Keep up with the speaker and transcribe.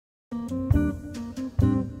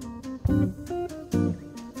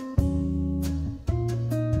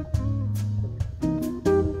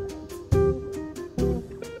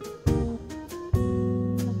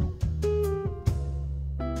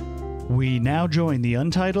now join the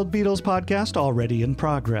Untitled Beatles podcast already in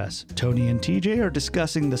progress. Tony and TJ are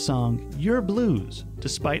discussing the song Your Blues,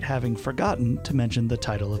 despite having forgotten to mention the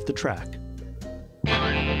title of the track.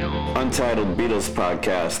 Untitled Beatles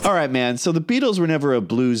podcast. All right, man. So the Beatles were never a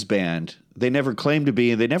blues band. They never claimed to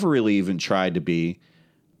be, and they never really even tried to be.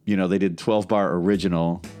 You know, they did 12-bar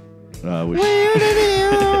original, which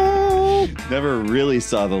never really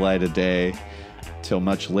saw the light of day till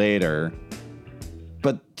much later.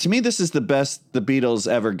 But to me, this is the best the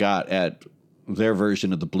Beatles ever got at their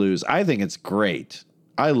version of the blues. I think it's great.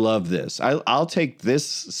 I love this. I'll take this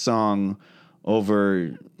song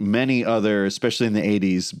over many other, especially in the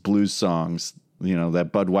 80s, blues songs. You know,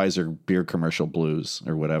 that Budweiser beer commercial blues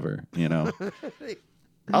or whatever, you know.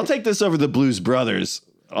 I'll take this over the Blues Brothers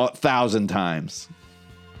 1,000 times.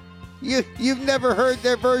 You've never heard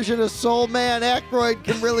their version of Soul Man? Aykroyd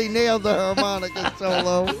can really nail the harmonica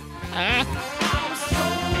solo.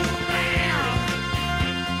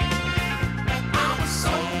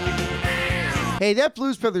 Hey, that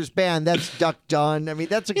Blues Brothers band, that's Duck Dunn. I mean,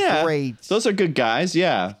 that's great. Those are good guys,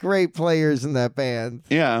 yeah. Great players in that band.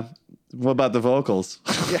 Yeah. What about the vocals?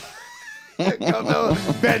 Yeah.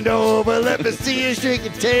 Bend over, let me see you shake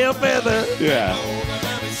your tail feather. Yeah.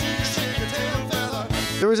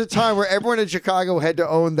 There was a time where everyone in Chicago had to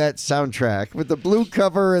own that soundtrack with the blue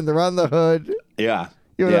cover and the on the hood. Yeah.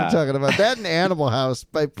 You know what I'm talking about? That and Animal House,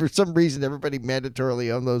 but for some reason, everybody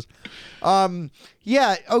mandatorily owned those.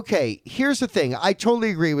 Yeah, okay. Here's the thing. I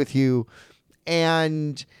totally agree with you.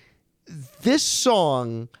 And this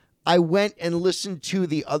song, I went and listened to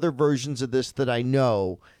the other versions of this that I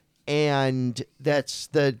know. And that's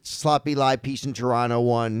the Sloppy Lie Peace in Toronto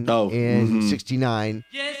one in 69.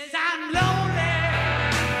 Yes, I'm lonely.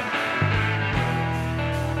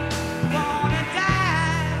 Wanna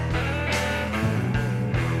die.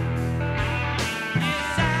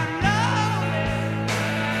 Yes, I'm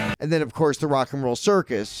lonely. And then, of course, the Rock and Roll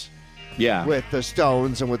Circus. Yeah. With the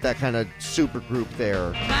Stones and with that kind of super group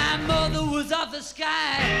there. My mother was of the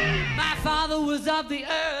sky. My father was of the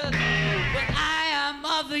earth. But I am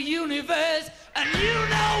of the universe. And you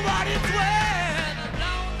know what it's worth. I'm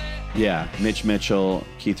lonely. Yeah. Mitch Mitchell,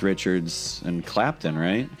 Keith Richards, and Clapton,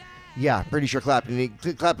 right? Yeah, pretty sure Clapton.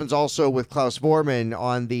 Clapton's also with Klaus Voormann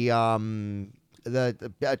on the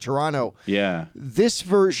Toronto. Yeah. This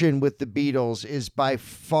version with the Beatles is by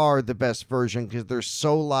far the best version because they're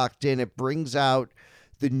so locked in. It brings out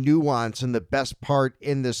the nuance, and the best part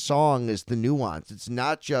in the song is the nuance. It's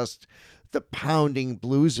not just the pounding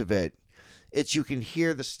blues of it. It's you can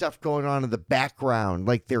hear the stuff going on in the background.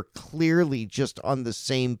 Like they're clearly just on the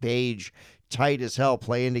same page, tight as hell,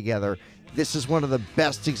 playing together. This is one of the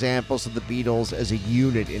best examples of the Beatles as a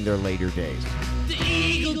unit in their later days. The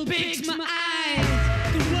eagle picks my eyes.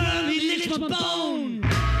 The worm, he licks my bone.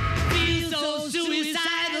 Feel so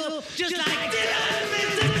suicidal, just like Dylan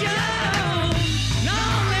Mr. Jones.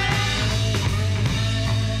 Lonely.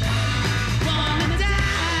 Wanna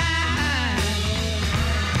die.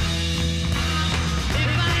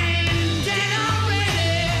 If I ain't dead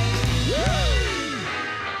already.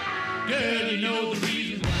 Girl, you know the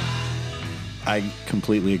reason why. I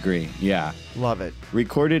completely agree. Yeah. Love it.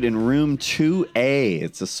 Recorded in room 2A.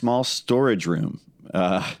 It's a small storage room.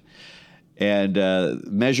 And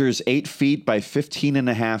measures 8 feet by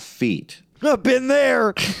 15.5 feet. I've been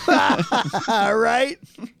there. Right?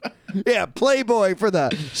 Yeah, Playboy for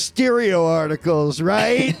the stereo articles,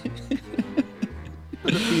 right?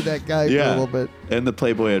 Gonna be that guy for a little bit. And the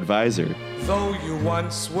Playboy Advisor. Though you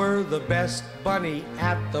once were the best bunny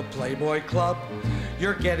at the Playboy Club,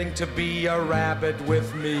 you're getting to be a rabbit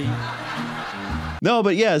with me. No,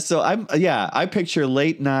 but yeah, so I picture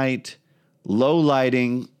late night, low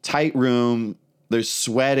lighting, tight room. They're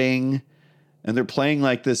sweating and they're playing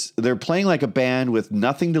like this. They're playing like a band with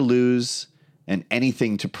nothing to lose and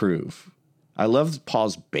anything to prove. I love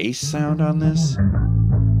Paul's bass sound on this.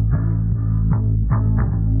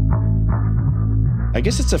 I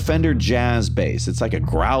guess it's a Fender Jazz bass. It's like a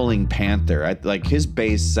growling panther. Like his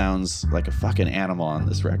bass sounds like a fucking animal on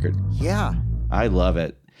this record. Yeah. I love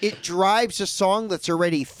it. It drives a song that's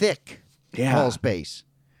already thick. Yeah. Paul's bass.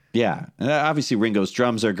 Yeah. And obviously Ringo's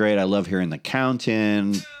drums are great. I love hearing the count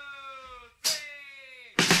in.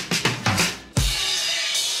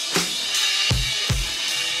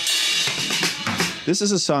 This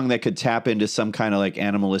is a song that could tap into some kind of like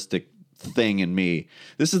animalistic thing in me.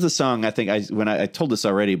 This is the song I think I told this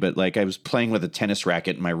already, but like I was playing with a tennis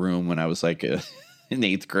racket in my room when I was like in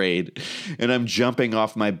 8th grade, and I'm jumping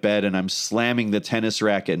off my bed and I'm slamming the tennis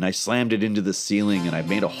racket, and I slammed it into the ceiling and I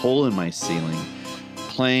made a hole in my ceiling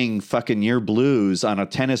playing fucking Your Blues on a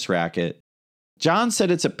tennis racket John said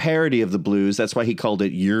it's a parody of the blues. That's why he called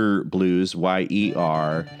it Yer Blues,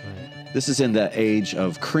 Y-E-R. This is in the age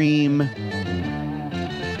of Cream.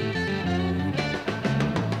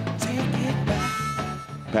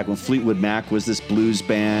 Back when Fleetwood Mac was this blues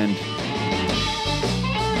band.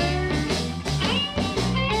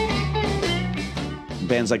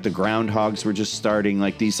 Bands like the Groundhogs were just starting,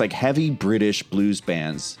 like these like heavy British blues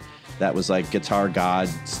bands. That was like Guitar God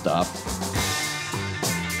stuff.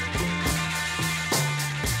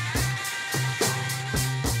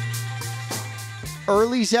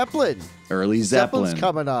 Early Zeppelin. Early Zeppelin. Zeppelin's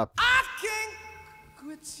coming up. I can't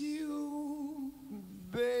quit you,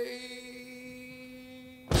 babe.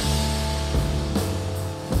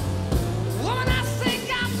 Woman, I think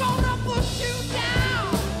I'm gonna put you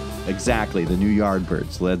down. Exactly, the New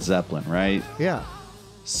Yardbirds, Led Zeppelin, right? Yeah.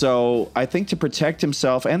 So I think to protect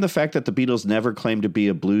himself and the fact that the Beatles never claimed to be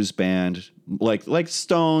a blues band, like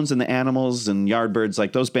Stones and the Animals and Yardbirds,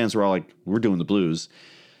 like those bands were all like, we're doing the blues.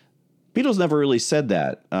 Beatles never really said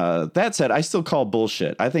that. That said, I still call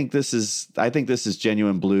bullshit. I think this is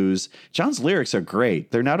genuine blues. John's lyrics are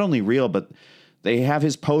great. They're not only real, but they have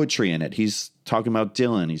his poetry in it. He's talking about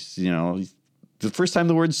Dylan. He's the first time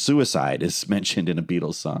the word suicide is mentioned in a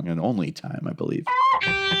Beatles song, and only time, I believe.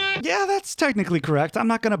 Yeah, that's technically correct. I'm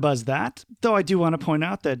not going to buzz that. Though I do want to point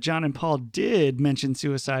out that John and Paul did mention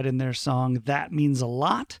suicide in their song That Means a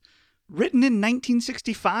Lot, written in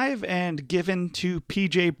 1965 and given to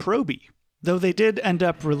PJ Proby, though they did end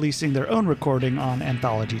up releasing their own recording on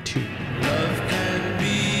Anthology 2. Love can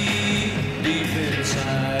be deep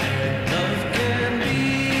inside. Love can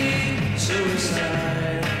be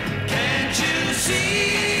suicide. Can't you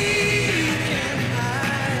see you can't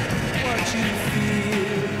hide what you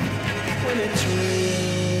feel when it's real?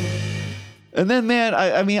 And then, man,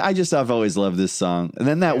 I've always loved this song. And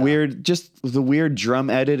then that weird drum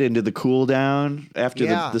edit into the cool down after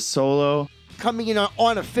the solo. Coming in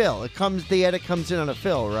on a fill. The edit comes in on a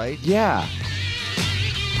fill, right? Yeah.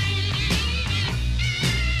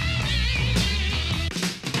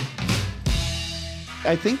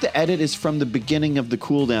 I think the edit is from the beginning of the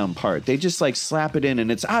cool down part. They just like slap it in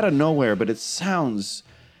and it's out of nowhere, but it sounds,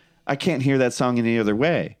 I can't hear that song any other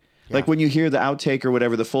way. Yeah. Like when you hear the outtake or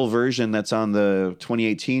whatever, the full version that's on the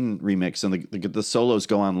 2018 remix and the solos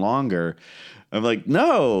go on longer, I'm like,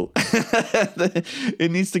 no, it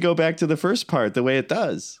needs to go back to the first part the way it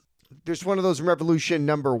does. There's one of those Revolution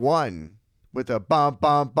 #1 with a bum,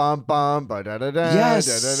 bum, bum, bum, ba-da-da-da. Yes.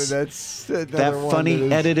 Da-da-da. That's that funny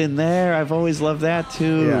edit in there. I've always loved that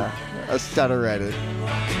too. Yeah, a stutter edit.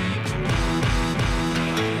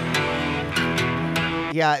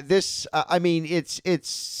 Yeah, this, it's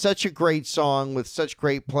such a great song with such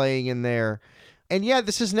great playing in there. And yeah,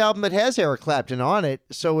 this is an album that has Eric Clapton on it,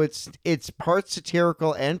 so it's part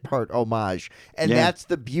satirical and part homage. And that's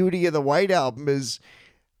the beauty of the White Album is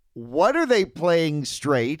what are they playing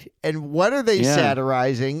straight and what are they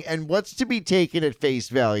satirizing and what's to be taken at face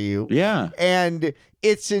value. Yeah. And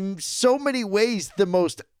it's in so many ways the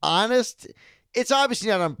most honest. It's obviously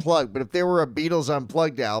not Unplugged, but if there were a Beatles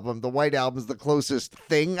Unplugged album, the White Album's the closest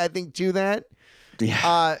thing, I think, to that.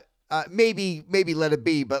 Yeah. Maybe Let It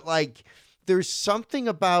Be, but like there's something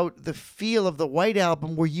about the feel of the White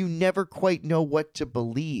Album where you never quite know what to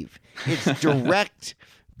believe. It's direct,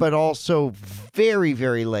 but also very,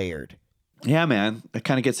 very layered. Yeah, man. It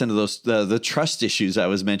kind of gets into those the trust issues I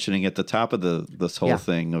was mentioning at the top of this whole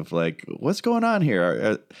thing of like, what's going on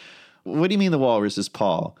here? What do you mean the walrus is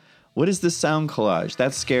Paul? What is this sound collage?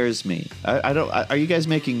 That scares me. I don't. Are you guys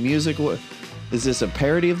making music? Is this a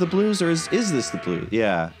parody of the blues or is this the blues?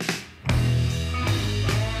 Yeah.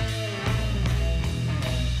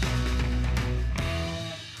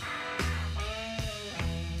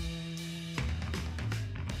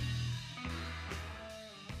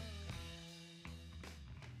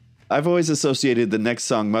 I've always associated the next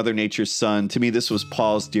song, Mother Nature's Son. To me, this was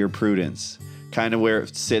Paul's Dear Prudence, kind of where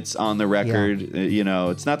it sits on the record. Yeah. You know,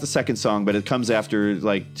 it's not the second song, but it comes after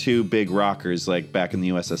like two big rockers, like back in the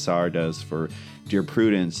USSR does for Dear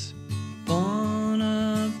Prudence. Born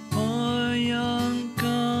a poor young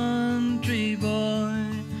country boy,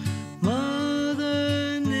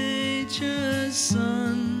 Mother Nature's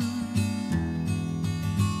son.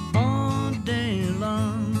 All day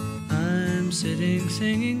long, I'm sitting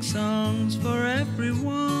singing songs for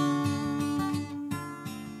everyone.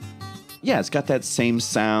 Yeah, it's got that same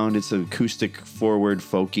sound. It's an acoustic, forward,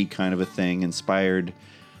 folky kind of a thing, inspired.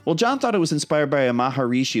 Well, John thought it was inspired by a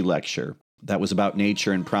Maharishi lecture that was about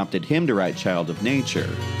nature and prompted him to write Child of Nature.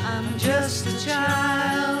 I'm just a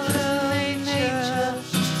child of nature.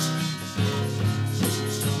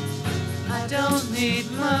 I don't need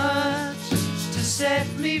much to set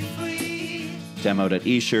me free. Demoed at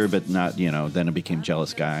Esher, but not, then it became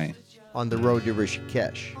Jealous Guy. On the road to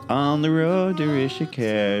Rishikesh. On the road to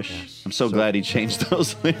Rishikesh. I'm so glad he changed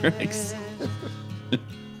those lyrics.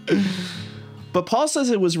 But Paul says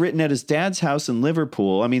it was written at his dad's house in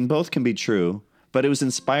Liverpool. I mean, both can be true, but it was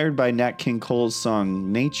inspired by Nat King Cole's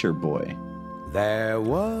song Nature Boy. There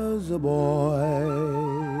was a boy,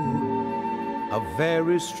 a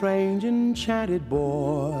very strange, enchanted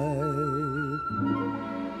boy.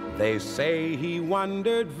 They say he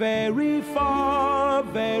wandered very far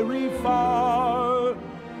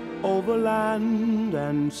over land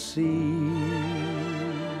and sea.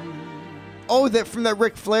 Oh, that from that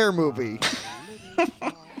Ric Flair movie.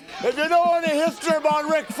 If you know any history about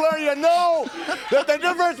Ric Flair, you know that the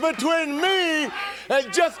difference between me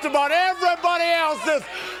and just about everybody else is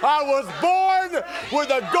I was born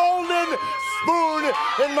with a golden spoon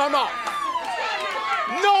in my mouth.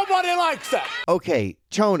 Nobody likes that. Okay,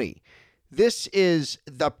 Tony, this is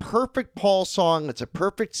the perfect Paul song. It's a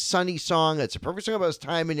perfect Sunny song. It's a perfect song about his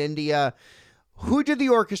time in India. Who did the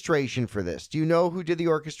orchestration for this? Do you know who did the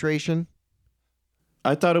orchestration?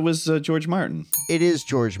 I thought it was George Martin. It is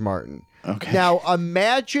George Martin. Okay. Now,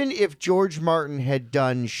 imagine if George Martin had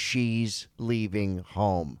done She's Leaving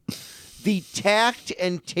Home. The tact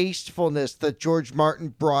and tastefulness that George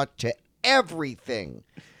Martin brought to everything,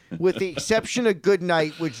 with the exception of Good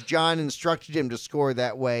Night, which John instructed him to score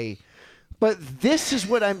that way. But this is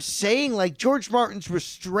what I'm saying. Like, George Martin's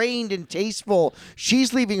restrained and tasteful.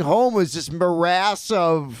 She's Leaving Home was this morass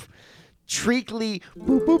of treacly,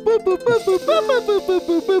 like,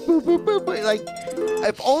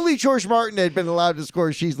 if only George Martin had been allowed to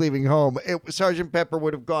score She's Leaving Home, Sgt. Pepper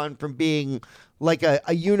would have gone from being like a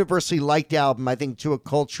universally liked album, I think, to a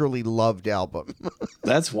culturally loved album.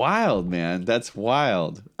 That's wild, man. That's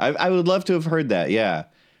wild. I would love to have heard that. Yeah.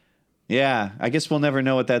 Yeah. I guess we'll never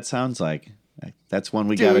know what that sounds like. That's one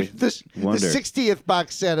we gotta wonder. The 60th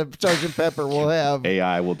box set of Sgt. Pepper will have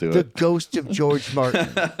AI will do the it. ghost of George Martin.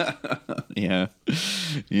 Yeah.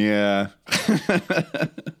 Yeah.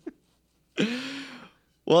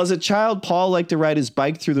 Well, as a child, Paul liked to ride his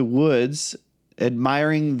bike through the woods,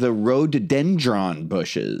 admiring the rhododendron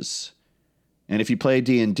bushes. And if you play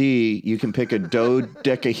D&D, you can pick a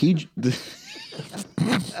dodecahedron.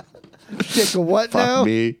 Pick a what now? Fuck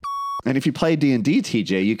me. And if you play D&D,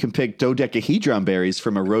 TJ, you can pick dodecahedron berries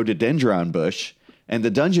from a rhododendron bush, and the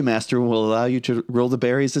dungeon master will allow you to roll the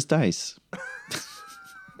berries as dice.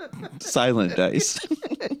 Silent dice.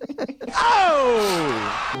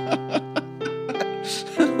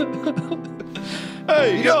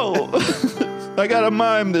 Hey, yo! I gotta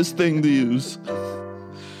mime this thing to use.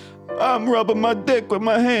 I'm rubbing my dick with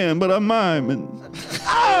my hand, but I'm miming.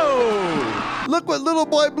 Look what Little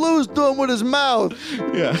Boy Blue's doing with his mouth.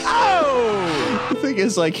 Yeah. The thing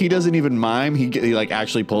is, like, he doesn't even mime. He like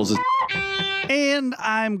actually pulls his. And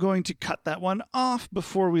I'm going to cut that one off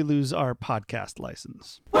before we lose our podcast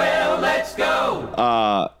license. Well, let's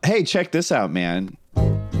go. Hey, check this out, man.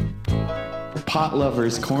 Pot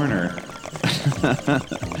Lover's Corner.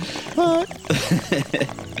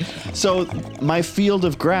 So, my field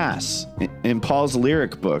of grass, in Paul's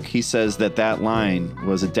lyric book, he says that line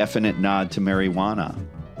was a definite nod to marijuana.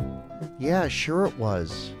 Yeah, sure it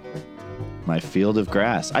was. My field of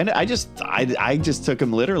grass. I just took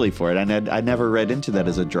him literally for it. I never read into that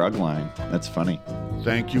as a drug line. That's funny.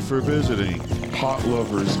 Thank you for visiting Pot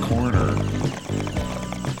Lover's Corner.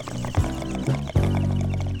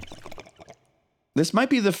 This might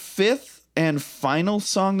be the fifth and final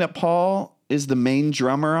song that Paul is the main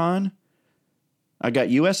drummer on. I got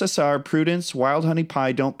USSR, Prudence, Wild Honey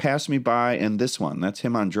Pie, Don't Pass Me By, and this one. That's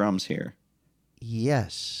him on drums here.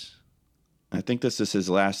 Yes. I think this is his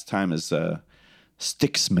last time as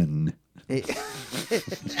Sticksman.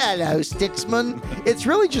 Hello, Sticksman. It's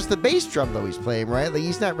really just the bass drum, though, he's playing, right? Like,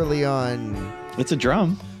 he's not really on... It's a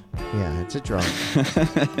drum. Yeah, it's a drum.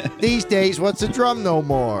 These days, what's a drum no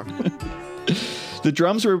more? The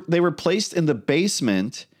drums were placed in the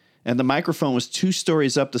basement, and the microphone was 2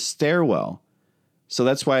 stories up the stairwell. So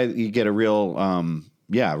that's why you get a real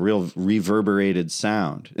reverberated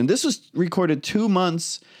sound. And this was recorded 2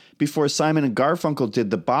 months before Simon and Garfunkel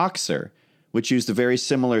did The Boxer, which used a very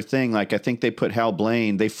similar thing. Like, I think they put Hal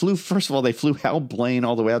Blaine. They flew Hal Blaine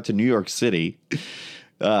all the way out to New York City,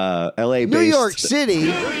 L.A. based. New York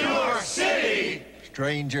City?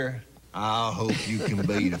 Stranger, I hope you can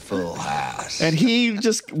beat a full house. And he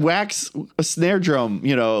just whacks a snare drum,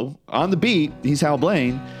 on the beat. He's Hal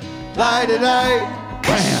Blaine. Night.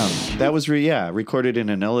 Bam! That was recorded in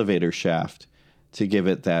an elevator shaft. to give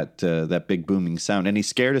it that that big booming sound. And he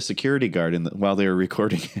scared a security guard while they were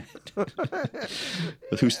recording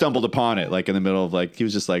it, who stumbled upon it like in the middle of he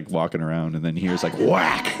was just walking around, and then he hears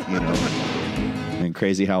whack, And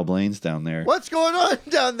Crazy Hal Blaine's down there. What's going on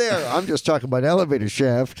down there? I'm just talking about elevator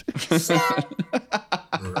shaft.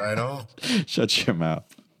 Right on. Shut your mouth.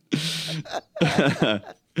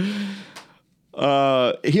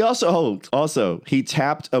 He also he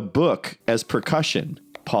tapped a book as percussion.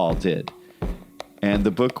 Paul did. And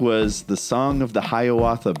the book was The Song of the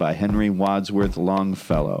Hiawatha by Henry Wadsworth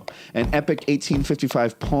Longfellow, an epic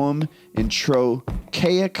 1855 poem in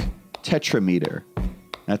trochaic tetrameter.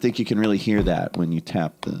 I think you can really hear that when you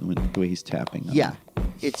tap the way he's tapping. Yeah,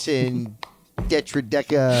 it's in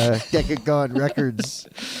Decagon Records.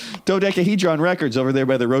 Dodecahedron Records over there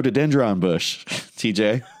by the rhododendron bush,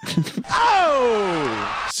 TJ.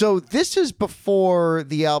 So this is before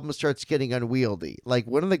the album starts getting unwieldy.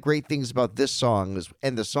 One of the great things about this song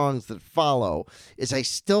and the songs that follow is I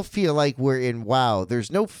still feel like we're in wow.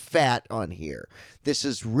 There's no fat on here. This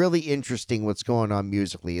is really interesting what's going on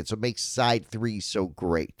musically. It's what makes side 3 so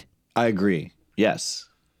great. I agree. Yes.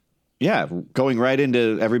 Yeah, going right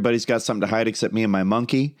into everybody's got something to hide except me and my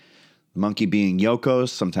monkey. The monkey being Yoko.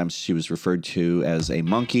 Sometimes she was referred to as a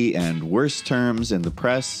monkey, and worse terms in the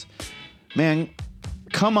press. Man,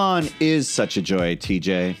 Come On is such a joy,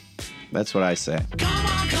 TJ. That's what I say. Come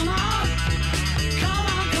on, come on. Come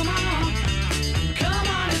on, come on. Come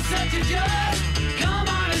on, it's such a joy. Come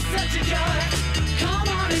on, it's such a joy. Come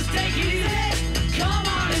on, it's take it easy. Come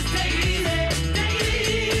on, it's take it easy. Take it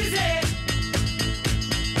easy.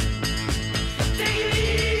 Take it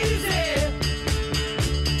easy.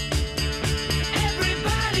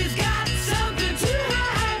 Everybody's got something to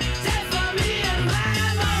hide. Except for me and my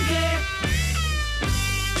monkey.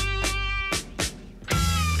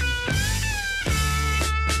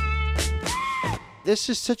 This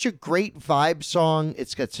is such a great vibe song.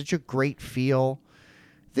 It's got such a great feel.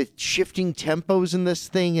 The shifting tempos in this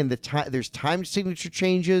thing, and there's time signature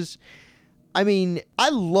changes. I mean, I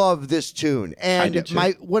love this tune. And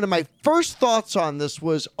one of my first thoughts on this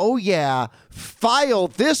was, oh yeah, file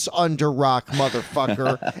this under rock,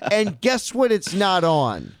 motherfucker. And guess what? It's not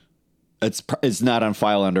on. It's not on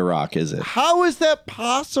file under rock, is it? How is that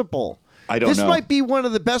possible? I don't know. This might be one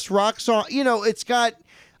of the best rock songs. It's got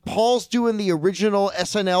Paul's doing the original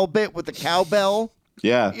SNL bit with the cowbell.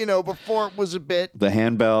 Yeah. Before it was a bit. The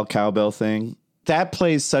handbell, cowbell thing. That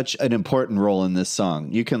plays such an important role in this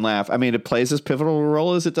song. You can laugh. I mean, it plays as pivotal a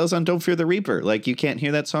role as it does on Don't Fear the Reaper. You can't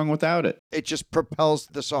hear that song without it. It just propels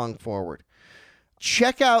the song forward.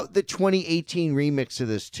 Check out the 2018 remix of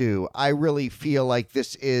this too. I really feel like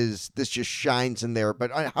this just shines in there.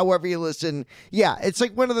 But however you listen, yeah, it's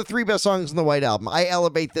one of the 3 best songs on the White Album. I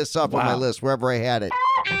elevate this up on my list wherever I had it.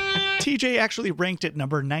 TJ actually ranked it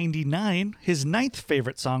number 99, his 9th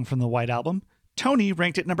favorite song from the White Album. Tony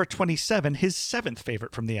ranked it number 27, his 7th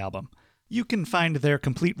favorite from the album. You can find their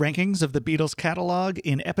complete rankings of the Beatles catalog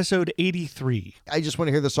in episode 83. I just want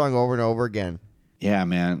to hear the song over and over again. Yeah,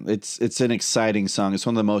 man. It's an exciting song. It's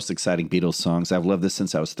one of the most exciting Beatles songs. I've loved this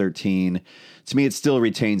since I was 13. To me, it still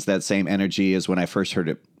retains that same energy as when I first heard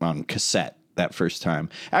it on cassette that first time.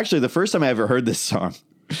 Actually, the first time I ever heard this song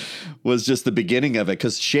was just the beginning of it,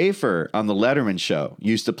 because Schaefer on the Letterman show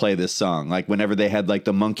used to play this song. Whenever they had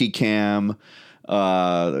the monkey cam,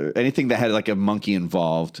 anything that had a monkey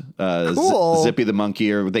involved, cool. Zippy the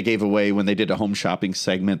monkey, or they gave away when they did a home shopping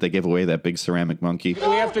segment, they gave away that big ceramic monkey. We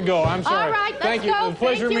have to go. I'm sorry. All right, Thank you. go. It was a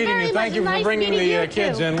pleasure Thank you meeting very you. Thank much. you for Nice bringing meeting the you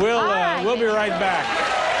kids too. in. All right. We'll be right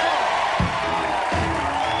back.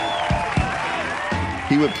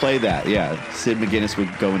 He would play that, yeah. Sid McGuinness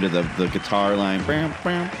would go into the guitar line, bam,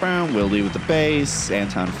 bam, bam. Willie with the bass,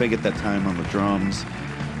 Anton Fig at that time on the drums.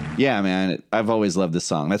 Yeah, man, I've always loved this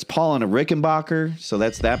song. That's Paul on a Rickenbacker, so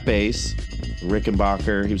that's that bass.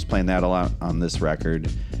 Rickenbacker, he was playing that a lot on this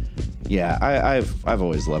record. Yeah, I've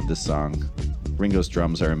always loved this song. Ringo's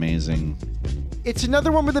drums are amazing. It's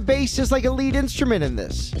another one where the bass is like a lead instrument in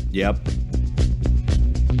this. Yep.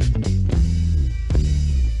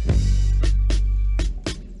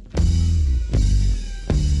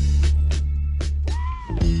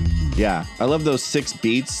 Yeah, I love those 6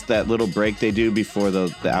 beats, that little break they do before the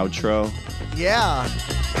outro. Yeah.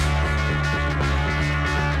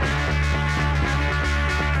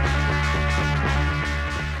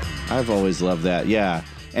 I've always loved that, yeah.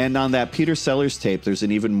 And on that Peter Sellers tape, there's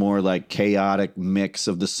an even more chaotic mix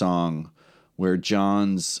of the song where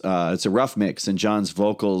John's, it's a rough mix, and John's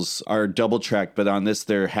vocals are double tracked, but on this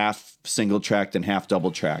they're half single tracked and half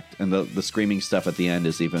double tracked, and the screaming stuff at the end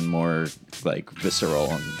is even more like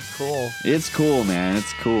visceral and Cool. It's cool, man.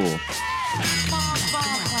 It's cool.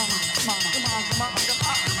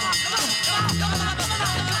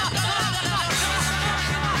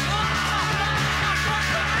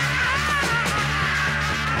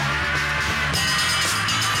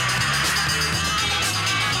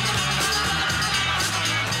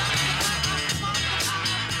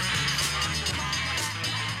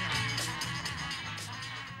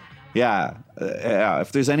 Yeah,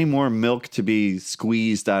 if there's any more milk to be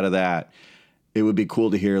squeezed out of that, it would be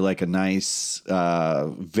cool to hear like a nice,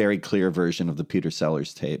 very clear version of the Peter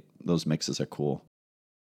Sellers tape. Those mixes are cool.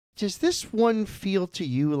 Does this one feel to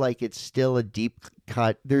you like it's still a deep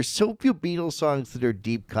cut? There's so few Beatles songs that are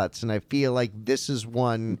deep cuts, and I feel like this is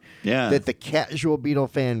one that the casual Beatle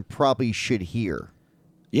fan probably should hear.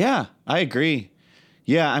 Yeah, I agree.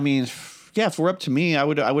 Yeah, I mean, yeah, if we're up to me, I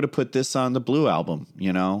would have put this on the Blue album,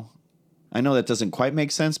 you know? I know that doesn't quite make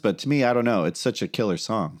sense, but to me, I don't know. It's such a killer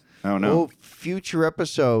song. I don't know. Well, future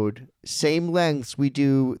episode, same lengths, we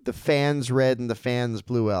do the Fans Red and the Fans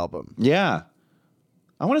Blue album. Yeah.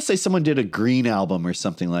 I want to say someone did a Green album or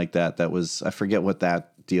something like that. That was, I forget what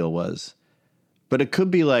that deal was. But it could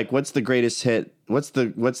be like, what's the greatest hit? What's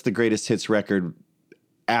the greatest hits record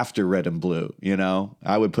after Red and Blue, you know?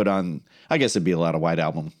 I would put on, I guess it'd be a lot of White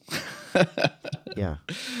Album. Yeah.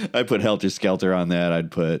 I'd put Helter Skelter on that.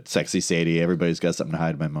 I'd put Sexy Sadie. Everybody's Got Something to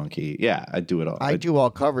Hide, My Monkey. Yeah, I'd do it all. I do all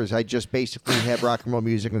covers. I just basically have rock and roll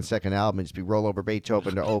music on the second album. It'd be Roll Over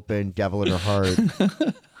Beethoven to open, Devil in Her Heart,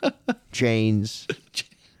 Chains.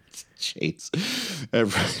 Chains.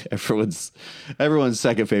 Everyone's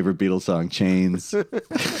second favorite Beatles song, Chains.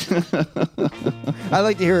 I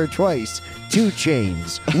like to hear it twice. 2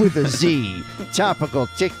 Chains with a Z. Topical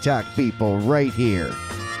TikTok people right here.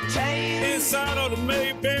 Inside of the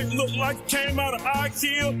Maybach, look like it came out of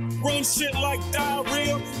IKEA. Run shit like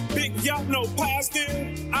diarrhea. Big yacht, no pie still.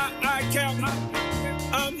 I cap.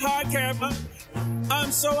 I'm high cap.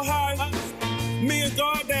 I'm so high. Me and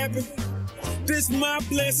God dapping. This my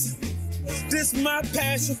blessing. This my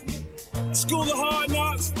passion. School of Hard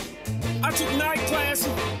Knocks. I took night classes.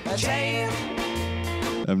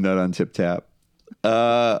 I'm not on Tip Tap.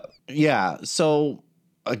 Yeah, so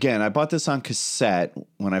again, I bought this on cassette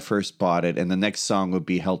when I first bought it, and the next song would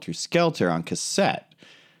be Helter Skelter on cassette.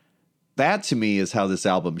 That, to me, is how this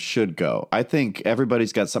album should go. I think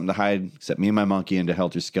Everybody's Got Something to Hide, except Me and My Monkey, into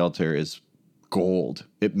Helter Skelter is gold.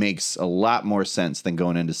 It makes a lot more sense than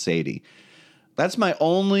going into Sadie. That's my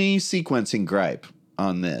only sequencing gripe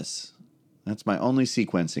on this. That's my only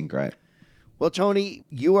sequencing gripe. Well, Tony,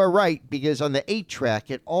 you are right, because on the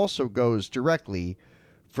 8-track, it also goes directly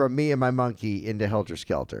from Me and My Monkey into Helter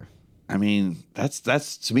Skelter. I mean, that's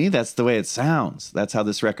to me, that's the way it sounds. That's how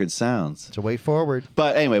this record sounds. It's a way forward.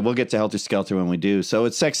 But anyway, we'll get to Helter Skelter when we do. So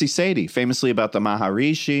it's Sexy Sadie, famously about the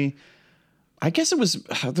Maharishi. I guess it was,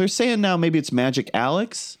 they're saying now maybe it's Magic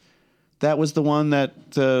Alex. That was the one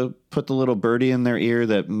that put the little birdie in their ear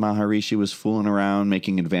that Maharishi was fooling around,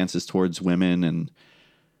 making advances towards women. And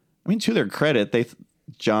I mean, to their credit,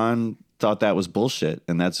 John thought that was bullshit.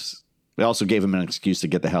 And they also gave him an excuse to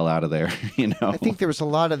get the hell out of there, you know? I think there was a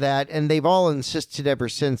lot of that, and they've all insisted ever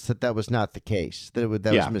since that was not the case, that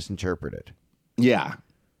was misinterpreted. Yeah,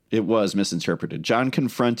 it was misinterpreted. John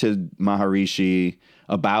confronted Maharishi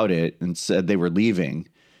about it and said they were leaving.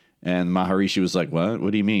 And Maharishi was like, what?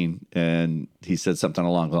 What do you mean? And he said something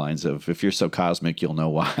along the lines of, if you're so cosmic, you'll know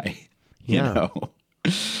why. You know?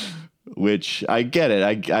 Which I get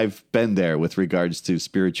it. I've been there with regards to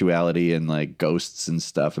spirituality and like ghosts and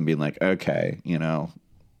stuff and being like, okay, you know,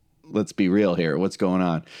 let's be real here. What's going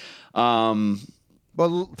on?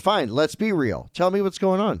 Well, fine. Let's be real. Tell me what's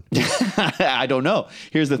going on. I don't know.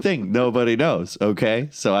 Here's the thing. Nobody knows. Okay.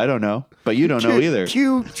 So I don't know, but you don't know either.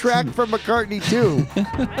 Cue track from McCartney 2.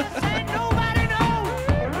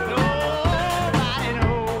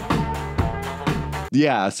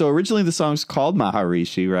 Yeah. So originally the song's called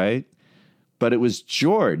Maharishi, right? But it was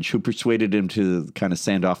George who persuaded him to kind of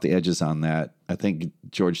sand off the edges on that. I think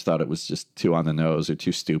George thought it was just too on the nose or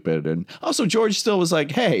too stupid. And also George still was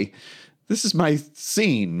like, hey, this is my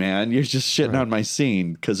scene, man. You're just shitting on my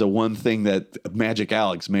scene because of one thing that Magic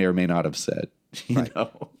Alex may or may not have said, you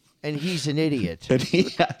know? And he's an idiot.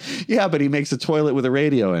 And but he makes a toilet with a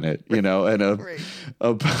radio in it, you know, and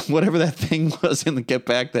a whatever that thing was in the Get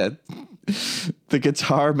Back, that the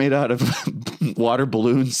guitar made out of water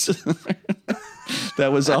balloons.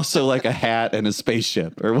 That was also like a hat and a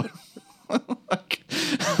spaceship or what?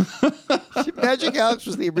 Magic Magic Alex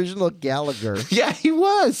was the original Gallagher. Yeah, he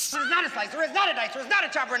was. There is not a slice, there is not a dice, there is not a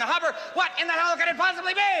chopper and a hopper. What in the hell could it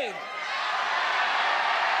possibly be? It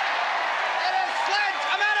is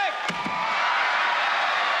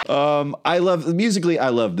Sledge-O-Matic! I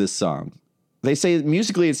love this song. They say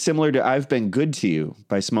musically it's similar to I've Been Good to You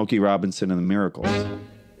by Smokey Robinson and the Miracles.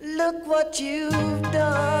 Look what you've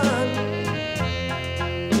done.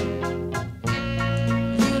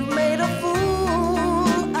 You made a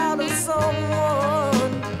fool out of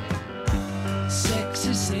someone.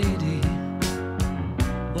 Sexy Sadie,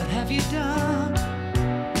 what have you done?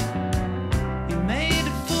 You made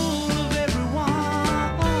a fool of everyone.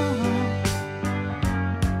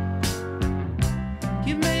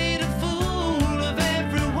 You made a fool of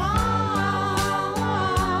everyone.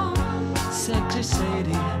 Sexy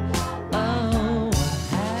Sadie.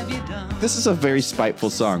 This is a very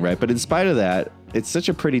spiteful song, right? But in spite of that, it's such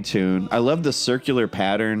a pretty tune. I love the circular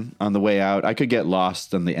pattern on the way out. I could get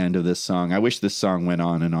lost on the end of this song. I wish this song went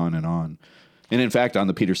on and on and on. And in fact, on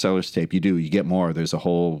the Peter Sellers tape, you get more. There's a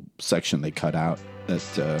whole section they cut out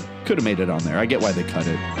that could have made it on there. I get why they cut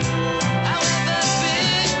it.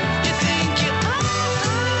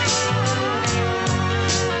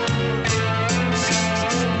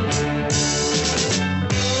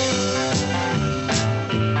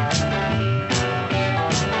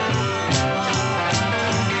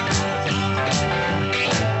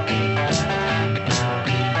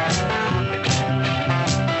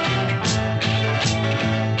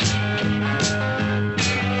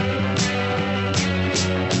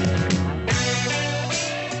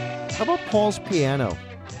 How about Paul's piano?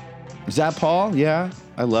 Is that Paul? Yeah,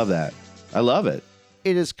 I love that. I love it.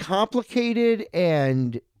 It is complicated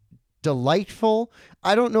and delightful.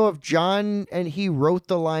 I don't know if John and he wrote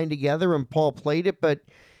the line together and Paul played it, but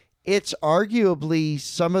it's arguably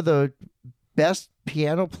some of the best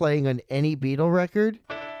piano playing on any Beatle record.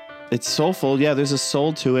 It's soulful. Yeah, there's a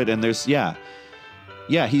soul to it, and there's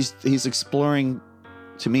he's exploring,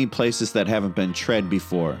 to me, places that haven't been tread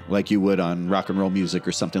before, like you would on Rock and Roll Music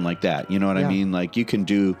or something like that. You know what I mean? Like you can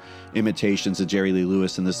do imitations of Jerry Lee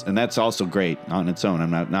Lewis and this, and that's also great on its own.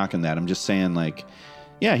 I'm not knocking that. I'm just saying, like,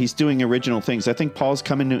 yeah, he's doing original things. I think Paul's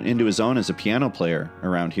coming into his own as a piano player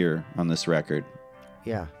around here on this record.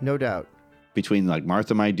 Yeah, no doubt. Between like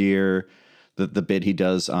Martha, My Dear, the bit he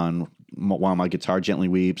does on While My Guitar Gently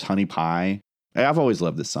Weeps, Honey Pie. I've always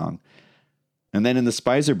loved this song. And then in the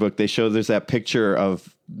Spicer book, they show there's that picture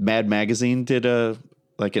of Mad Magazine did an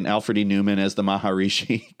Alfred E. Newman as the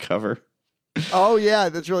Maharishi cover. Oh, yeah,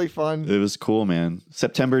 that's really fun. It was cool, man.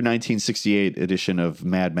 September 1968 edition of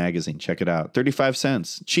Mad Magazine. Check it out. 35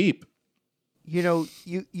 cents. Cheap. You know,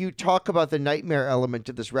 you talk about the nightmare element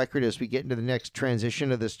to this record as we get into the next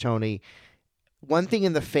transition of this, Tony. One thing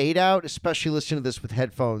in the fade out, especially listening to this with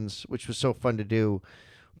headphones, which was so fun to do,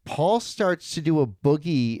 Paul starts to do a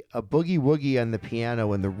boogie woogie on the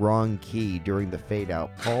piano in the wrong key during the fade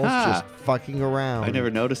out. Paul's just fucking around. I never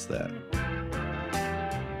noticed that.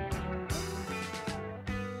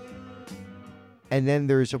 And then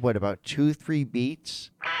there's about 2-3 beats.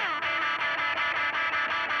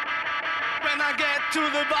 When I get to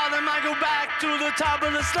the bottom, I go back to the top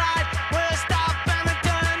of the slide. Where I stop and I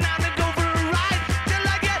turn and I go for a ride. Till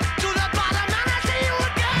I get to the bottom and I see you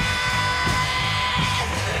again.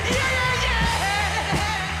 Yeah.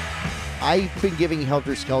 I've been giving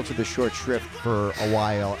Helter Skelter the short shrift for a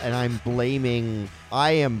while, and I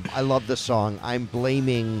love the song. I'm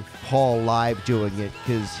blaming Paul live doing it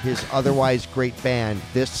because his otherwise great band,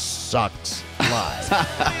 this sucks live.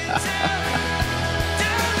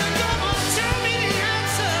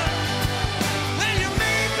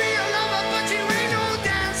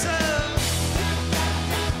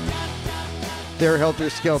 Their Helter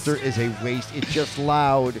Skelter is a waste. It's just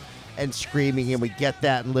loud and screaming, and we get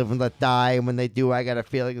that in Live and Let Die. And when they do, I got a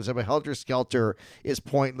feeling as if a Helter Skelter is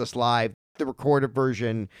pointless live. The recorded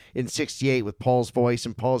version in '68 with Paul's voice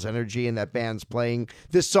and Paul's energy and that band's playing.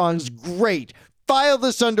 This song's great. File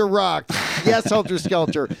this under rock. Yes, Helter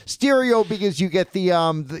Skelter. Stereo because you get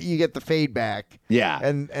the fade back. Yeah.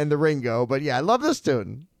 And the Ringo. But yeah, I love this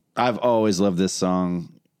tune. I've always loved this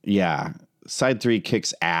song. Yeah. Side 3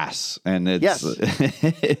 kicks ass, and it's yes.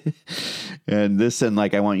 And this and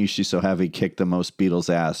like I Want You She's So Heavy kick the most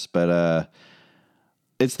Beatles ass, but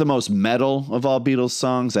it's the most metal of all Beatles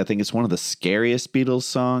songs. I think it's one of the scariest Beatles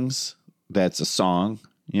songs. That's a song,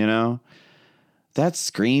 you know. That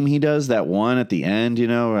scream he does, that one at the end, you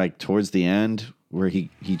know, like towards the end where he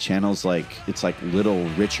channels like it's like Little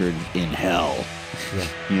Richard in hell, yeah.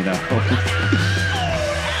 You know.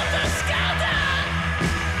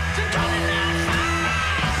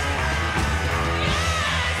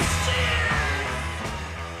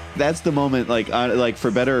 that's the moment, like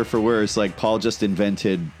for better or for worse, like Paul just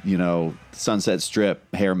invented, Sunset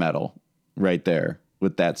Strip hair metal right there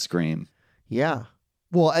with that scream. Yeah.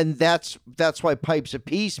 Well, and that's why Pipes of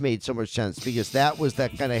Peace made so much sense, because that was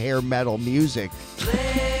that kind of hair metal music.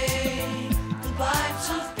 Play the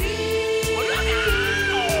pipes of peace.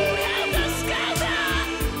 Helter Skelter,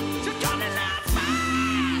 you're coming out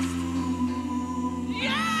fast.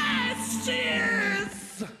 Yes,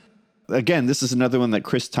 cheers. Again, this is another one that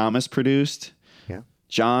Chris Thomas produced. Yeah.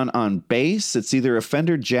 John on bass. It's either a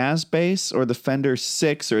Fender Jazz bass or the Fender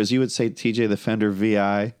 6, or as you would say, TJ, the Fender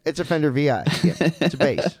VI. It's a Fender VI. Yeah, it's a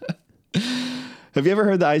bass. Have you ever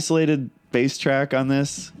heard the isolated bass track on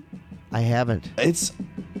this? I haven't.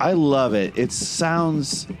 I love it. It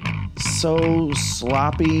sounds so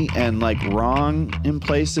sloppy and like wrong in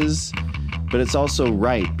places, but it's also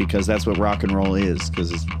right, because that's what rock and roll is.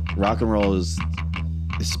 Because rock and roll is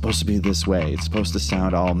supposed to be this way. It's supposed to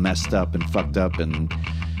sound all messed up and fucked up and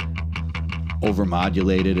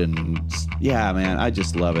overmodulated, and yeah, man, I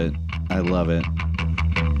just love it. I love it.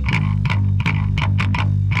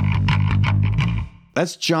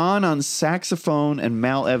 That's John on saxophone and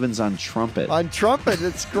Mal Evans on trumpet. On trumpet,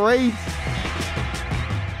 it's great.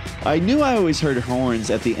 I knew I always heard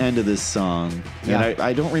horns at the end of this song, Yeah. and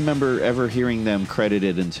I don't remember ever hearing them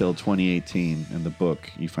credited until 2018 in the book.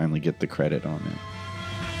 You finally get the credit on it.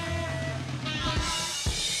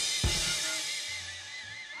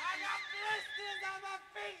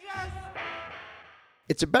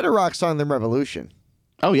 It's a better rock song than Revolution.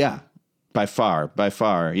 Oh yeah, by far,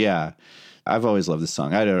 yeah. I've always loved this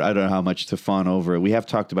song. I don't know how much to fawn over it. We have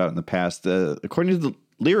talked about it in the past. According to the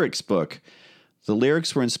lyrics book, the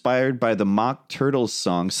lyrics were inspired by the Mock Turtles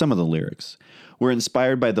song. Some of the lyrics were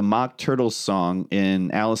inspired by the Mock Turtles song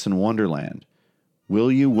in Alice in Wonderland.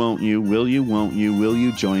 Will you, won't you, will you, won't you, will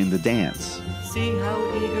you join the dance? See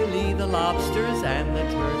how eagerly the lobsters and the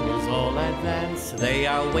turtles all advance. They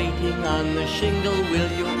are waiting on the shingle.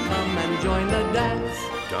 Will you come and join the dance?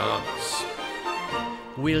 Dance.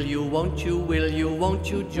 Will you, won't you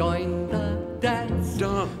join the dance?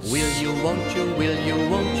 Dance. Will you, won't you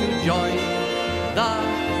join the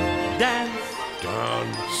dance?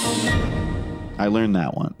 Dance. I learned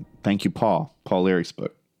that one. Thank you, Paul. Paul Lyrics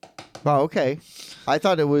book. Oh, okay. I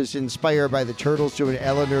thought it was inspired by the Turtles doing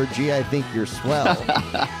Eleanor G. I think you're swell.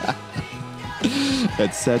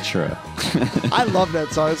 Etc. I love that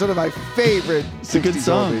song. It's one of my favorite. It's a good 60s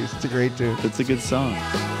song. oldies. It's a great tune. It's a good song.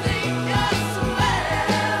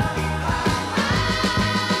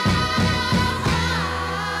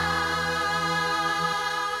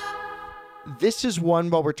 This is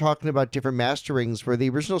one, while we're talking about different masterings, where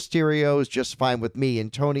the original stereo is just fine with me.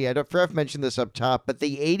 And Tony, I don't forget I've mentioned this up top, but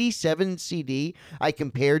the 87 CD I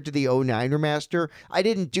compared to the 09 remaster. I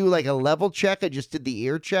didn't do like a level check. I just did the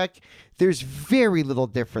ear check. There's very little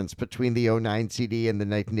difference between the 09 CD and the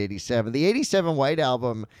 1987. The 87 White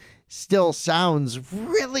Album still sounds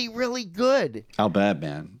really, really good. I'll bet,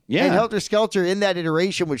 man. Yeah. And Helter Skelter in that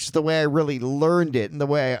iteration, which is the way I really learned it and the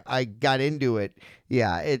way I got into it.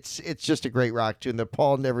 Yeah, it's just a great rock tune that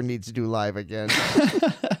Paul never needs to do live again.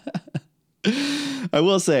 I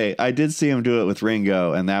will say, I did see him do it with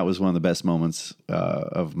Ringo, and that was one of the best moments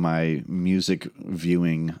of my music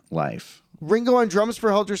viewing life. Ringo on drums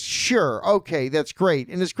for Helter? Sure. Okay, that's great.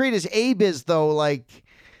 And as great as Abe is, though, like,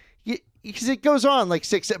 because it goes on like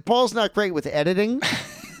 6. Paul's not great with editing.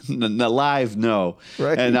 Live, no.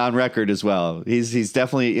 Right. And on record as well. He's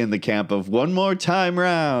definitely in the camp of one more time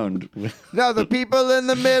round. Now the people in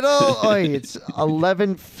the middle. It's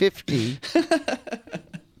 11:50.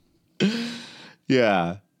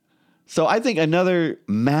 Yeah. So I think another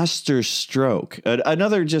master stroke,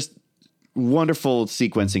 another just wonderful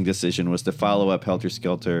sequencing decision was to follow up Helter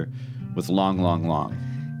Skelter with Long, Long, Long.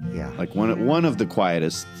 Yeah. Like one of the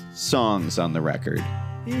quietest songs on the record.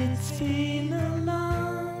 It's been a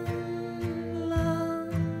long,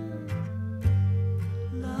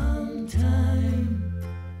 long time.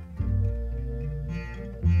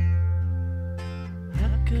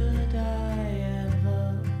 How could I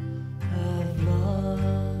ever have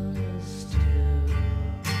lost you?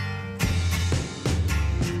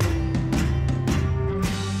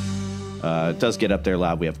 It does get up there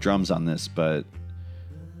loud. We have drums on this, but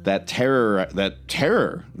that terror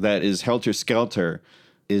that is Helter Skelter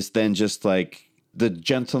is then just like the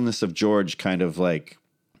gentleness of George kind of like,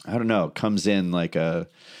 I don't know, comes in like a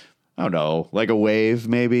wave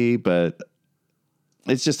maybe, but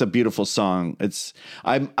it's just a beautiful song.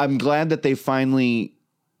 I'm glad that they finally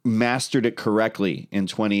mastered it correctly in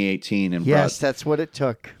 2018 and yes, that's what it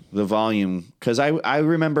took. The volume, because I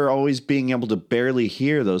remember always being able to barely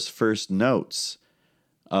hear those first notes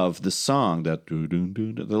of the song, that the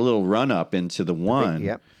little run up into the one.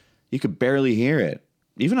 Yep. You could barely hear it.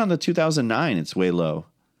 Even on the 2009, it's way low.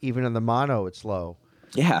 Even on the mono, it's low.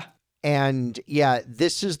 Yeah. And yeah,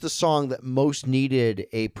 this is the song that most needed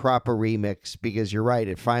a proper remix because you're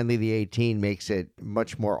right. Finally, the 18 makes it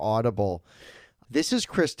much more audible. This is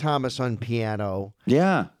Chris Thomas on piano.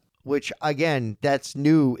 Yeah. Which, again, that's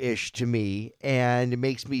new-ish to me, and it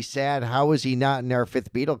makes me sad. How is he not in our 5th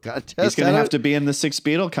Beatle contest? He's going to have to be in the 6th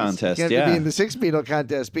Beatle contest, He's going to be in the 6th Beatle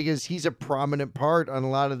contest because he's a prominent part on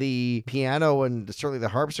a lot of the piano and certainly the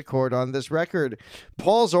harpsichord on this record.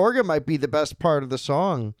 Paul's organ might be the best part of the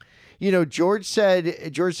song. You know, George said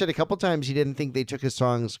a couple times he didn't think they took his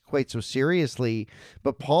songs quite so seriously,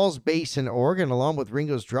 but Paul's bass and organ, along with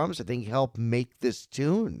Ringo's drums, I think helped make this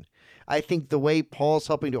tune. I think the way Paul's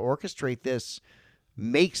helping to orchestrate this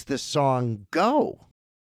makes the song go.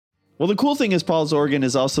 Well, the cool thing is Paul's organ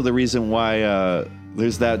is also the reason why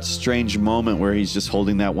there's that strange moment where he's just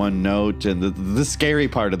holding that one note and the scary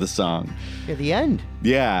part of the song. At the end.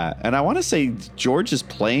 Yeah, and I want to say George is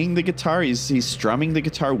playing the guitar. He's strumming the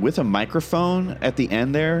guitar with a microphone at the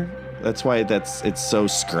end there. That's why it's so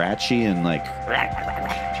scratchy and like...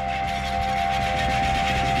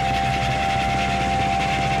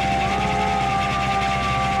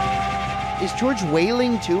 Is George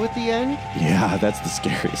wailing too at the end? Yeah, that's the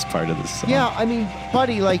scariest part of the song. Yeah, I mean,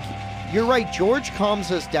 buddy, like, you're right. George calms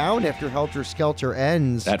us down after Helter Skelter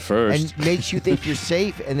ends. At first. And makes you think you're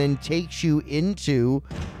safe and then takes you into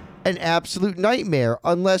an absolute nightmare.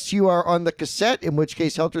 Unless you are on the cassette, in which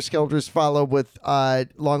case Helter Skelter's follow with Long,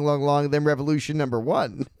 Long, Long, then Revolution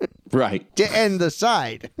 #1. Right. To end the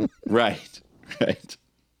side. Right.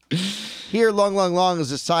 Here, Long, Long, Long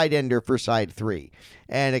is a side ender for side 3.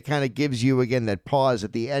 And it kind of gives you, again, that pause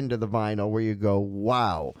at the end of the vinyl where you go,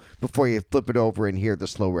 wow, before you flip it over and hear the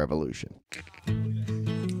slow revolution.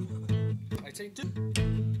 I take 2.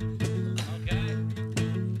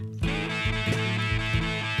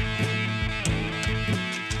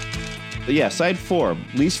 But yeah, side 4.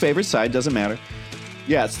 Least favorite side, doesn't matter.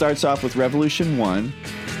 Yeah, it starts off with Revolution 1.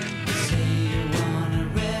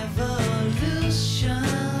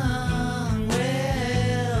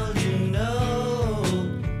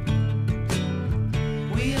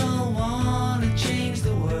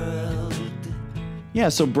 Yeah,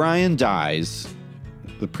 so Brian dies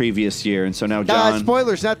the previous year, and so now John...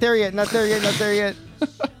 Spoilers, not there yet.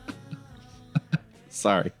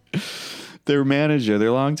 Sorry. Their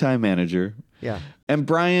longtime manager. Yeah. And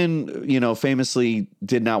Brian, famously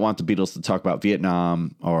did not want the Beatles to talk about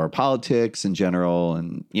Vietnam or politics in general,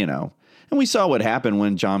 and, and we saw what happened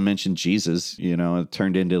when John mentioned Jesus, it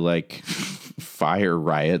turned into, like, fire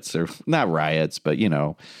riots, or not riots, but,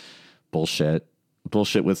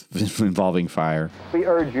 bullshit with involving fire. We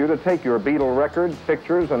urge you to take your Beatle records,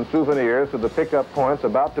 pictures, and souvenirs to the pickup points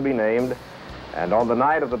about to be named. And on the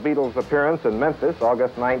night of the Beatles' appearance in Memphis,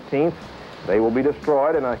 August 19th, they will be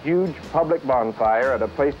destroyed in a huge public bonfire at a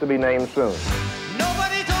place to be named soon.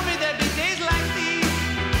 Nobody told me there'd be days like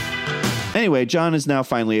these. Anyway, John is now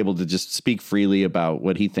finally able to just speak freely about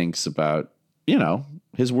what he thinks about,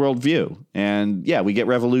 his worldview. And yeah, we get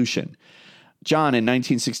Revolution. John, in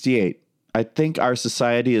 1968, I think our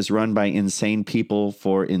society is run by insane people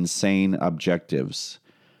for insane objectives.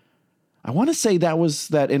 I want to say that was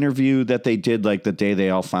that interview that they did like the day they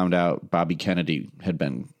all found out Bobby Kennedy had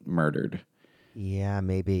been murdered. Yeah,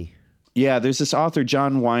 maybe. Yeah, there's this author,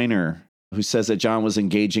 John Weiner, who says that John was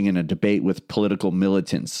engaging in a debate with political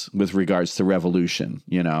militants with regards to revolution.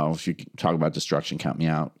 If you talk about destruction, count me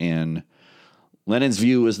out. And Lennon's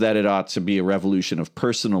view is that it ought to be a revolution of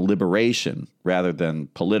personal liberation rather than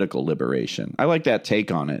political liberation. I like that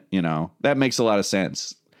take on it, That makes a lot of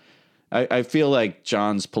sense. I feel like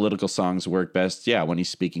John's political songs work best, when he's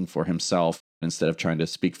speaking for himself instead of trying to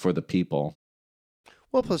speak for the people.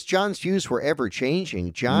 Well, plus John's views were ever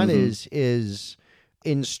changing. John is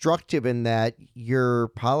instructive in that your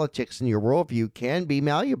politics and your worldview can be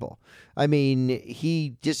malleable. I mean,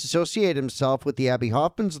 he disassociated himself with the Abbie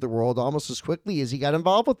Hoffmans of the world almost as quickly as he got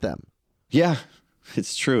involved with them. Yeah,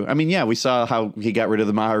 it's true. I mean, we saw how he got rid of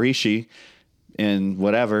the Maharishi in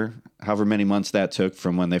however many months that took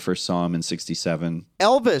from when they first saw him in 67.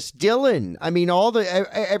 Elvis, Dylan. I mean,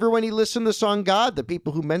 everyone he listened to the song God, the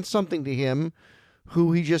people who meant something to him,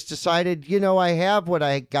 who he just decided, I have what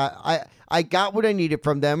I got. I got what I needed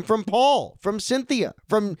from them, from Paul, from Cynthia,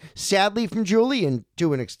 sadly from Julian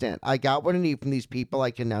to an extent. I got what I need from these people.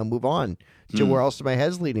 I can now move on to where else my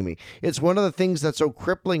head's leading me. It's one of the things that's so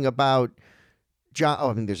crippling about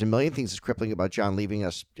John. There's a million things that's crippling about John leaving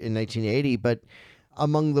us in 1980, but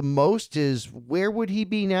among the most is, where would he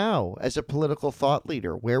be now as a political thought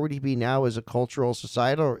leader? Where would he be now as a cultural,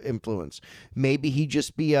 societal influence? Maybe he'd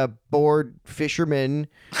just be a bored fisherman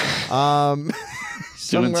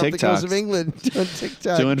somewhere off the coast of England doing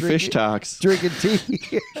TikTok. Doing fish talks. Drinking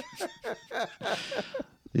tea.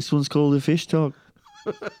 This one's called a fish talk.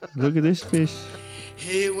 Look at this fish.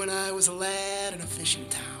 Hey, when I was a lad in a fishing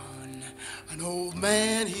town, an old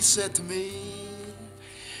man, he said to me,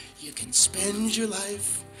 you can spend your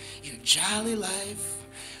life, your jolly life,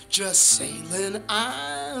 just sailing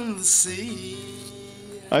on the sea.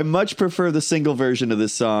 I much prefer the single version of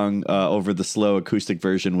this song over the slow acoustic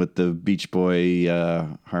version with the Beach Boy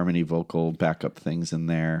harmony vocal backup things in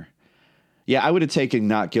there. Yeah, I would have taken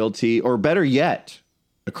Not Guilty, or better yet,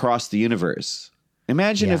 Across the Universe.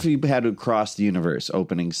 Imagine if you had Across the Universe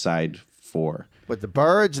opening side 4. With the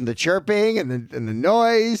birds and the chirping and the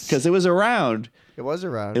noise. Because it was around. It was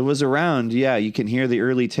around. It was around, yeah. You can hear the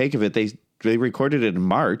early take of it. They recorded it in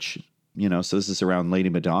March, so this is around Lady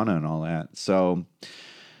Madonna and all that. So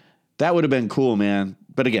that would have been cool, man.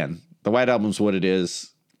 But again, the White Album's what it is.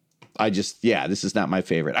 This is not my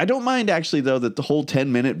favorite. I don't mind, actually, though, that the whole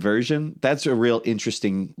 10-minute version, that's a real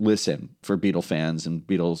interesting listen for Beatle fans and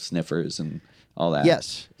Beatle sniffers and all that.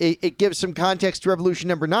 Yes. It gives some context to Revolution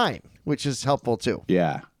number 9, which is helpful, too.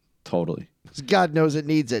 Yeah, totally. God knows it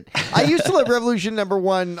needs it. I used to love Revolution number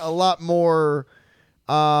 1 a lot more.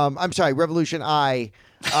 I'm sorry, Revolution I.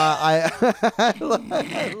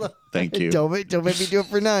 Thank you. Don't make me do it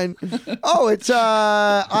for 9. Oh, it's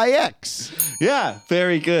IX. Yeah,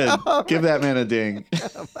 very good. Give that man a ding.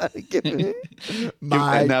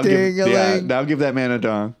 My ding-a-ling. Now give that man a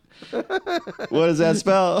dong. What does that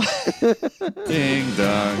spell? Ding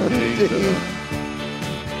dong, ding dong.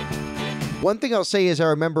 One thing I'll say is I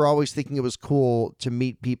remember always thinking it was cool to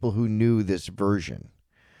meet people who knew this version.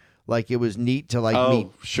 Like, it was neat to meet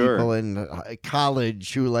people in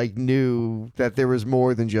college who knew that there was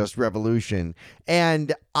more than just Revolution.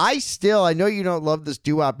 And I know you don't love this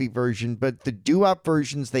doo-wop version, but the doo-wop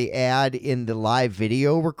versions they add in the live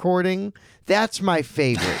video recording, that's my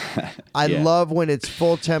favorite. I love when it's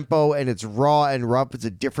full tempo and it's raw and rough. It's a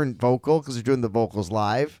different vocal because they're doing the vocals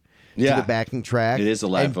live. To the backing track. It is a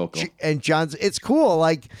live vocal. And John's, it's cool.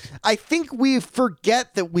 I think we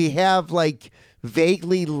forget that we have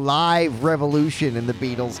vaguely live Revolution in the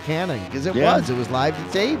Beatles canon, because it was live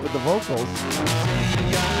to tape with the vocals.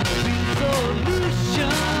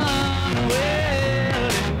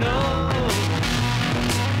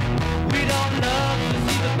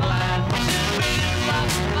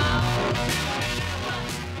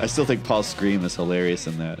 I still think Paul's scream is hilarious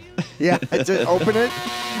in that. Yeah, to open it.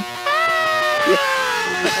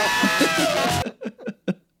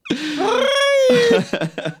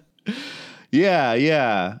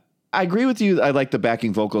 Yeah. I agree with you. I like the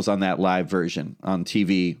backing vocals on that live version on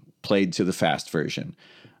TV played to the fast version.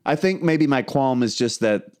 I think maybe my qualm is just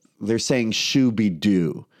that they're saying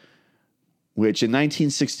shoo-be-doo, which in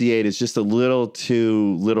 1968 is just a little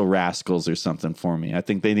too Little Rascals or something for me. I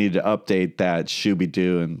think they need to update that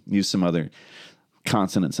shoo-be-doo and use some other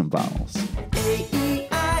consonants and vowels.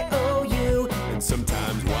 A-E-I-O-U, and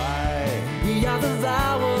sometimes Y. We are the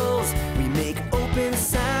vowels, we make open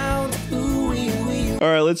sound. All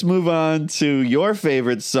right, let's move on to your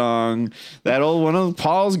favorite song, that old one of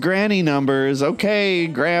Paul's granny numbers. Okay,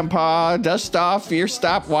 Grandpa, dust off your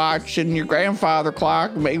stopwatch and your grandfather clock.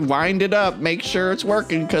 Wind it up, make sure it's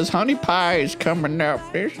working, because Honey Pie is coming up.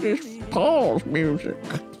 This is Paul's music.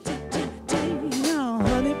 Now,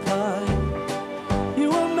 honey pie, you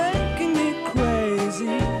are making me crazy.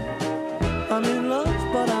 I'm in love,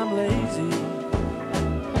 but I'm lazy.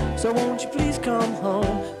 So won't you please come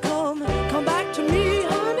home? Come back to me,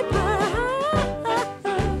 honey pie.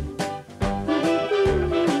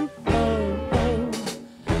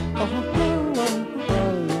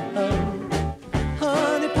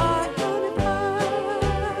 Honey pie, honey pie.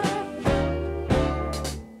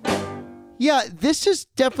 Yeah, this is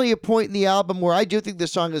definitely a point in the album where I do think the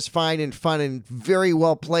song is fine and fun and very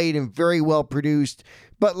well played and very well produced.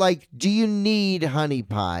 But, do you need Honey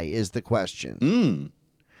Pie is the question.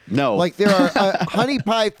 No. There are Honey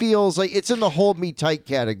Pie feels like it's in the Hold Me Tight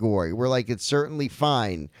category where it's certainly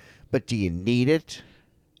fine, but do you need it?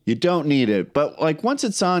 You don't need it. But once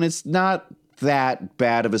it's on, it's not that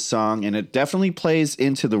bad of a song. And it definitely plays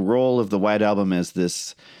into the role of the White Album as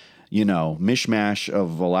this, mishmash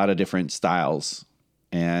of a lot of different styles.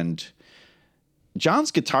 And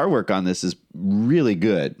John's guitar work on this is really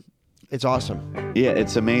good. It's awesome. Yeah,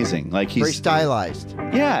 it's amazing. Like he's very stylized.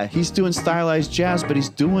 Yeah, he's doing stylized jazz, but he's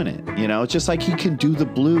doing it. You know, it's just like he can do the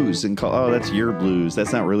blues and call, oh, that's your blues.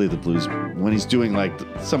 That's not really the blues. When he's doing like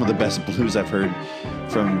some of the best blues I've heard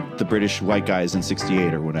from the British white guys in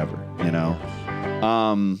 '68 or whatever. You know.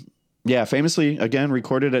 Yeah, famously, again,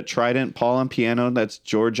 recorded at Trident, Paul on piano, that's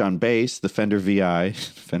George on bass, the Fender VI,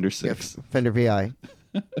 Fender 6. Yep, Fender VI.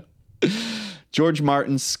 George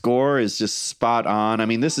Martin's score is just spot on. I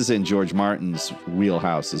mean, this is in George Martin's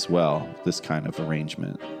wheelhouse as well, this kind of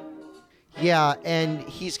arrangement. Yeah, and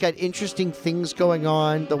he's got interesting things going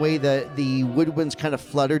on. The way the woodwinds kind of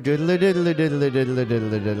flutter.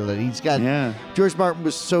 He's got George Martin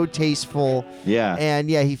was so tasteful. Yeah. And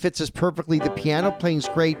yeah, he fits us perfectly. The piano playing's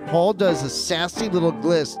great. Paul does a sassy little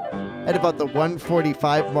gliss at about the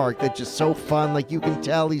 145 mark that's just so fun. Like you can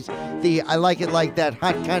tell he's I like it like that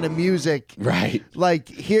hot kind of music. Right. Like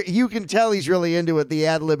here you can tell he's really into it, the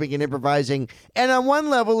ad-libbing and improvising. And on one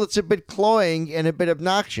level it's a bit cloying and a bit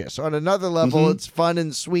obnoxious. On another level it's fun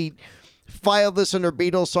and sweet. File this under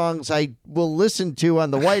Beatles songs I will listen to on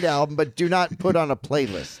the White Album but do not put on a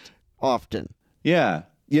playlist often. Yeah.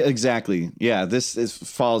 Yeah, exactly. Yeah, this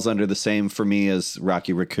falls under the same for me as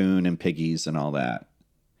Rocky Raccoon and Piggies and all that.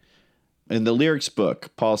 In the lyrics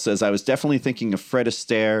book, Paul says, I was definitely thinking of Fred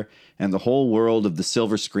Astaire and the whole world of the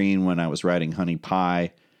silver screen when I was writing Honey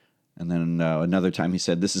Pie. And then another time he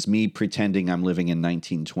said, this is me pretending I'm living in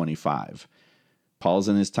 1925. Paul's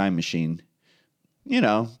in his time machine, you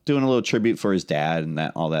know, doing a little tribute for his dad and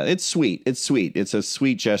all that. It's sweet. It's sweet. It's a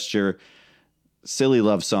sweet gesture. Silly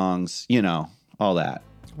love songs, you know, all that.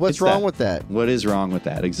 What's wrong with that? What is wrong with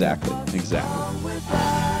that? Exactly.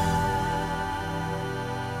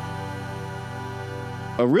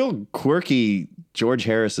 A real quirky George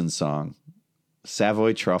Harrison song,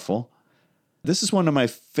 Savoy Truffle. This is one of my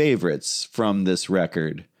favorites from this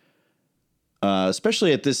record,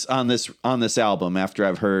 especially on this album. After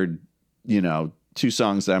I've heard, you know, two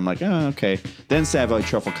songs that I'm like, oh, okay. Then Savoy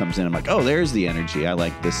Truffle comes in. I'm like, oh, there's the energy. I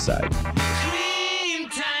like this side. Cream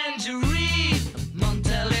tangerine,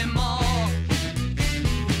 Montelimore.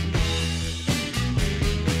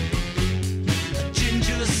 A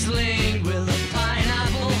ginger sling with a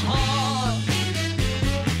pineapple heart.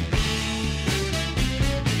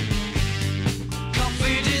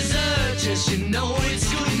 Coffee dessert, just you know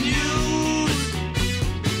it's good news.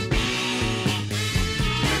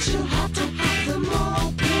 But you'll have to have them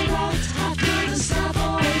all put out after the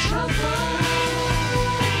Savoy Truffle.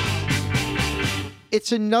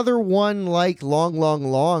 It's another one like Long, Long,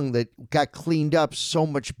 Long that got cleaned up so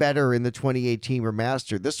much better in the 2018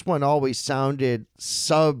 remaster. This one always sounded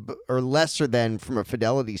sub or lesser than from a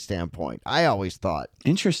fidelity standpoint, I always thought.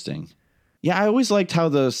 Interesting. Yeah, I always liked how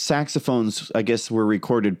the saxophones, I guess, were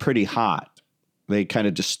recorded pretty hot. They kind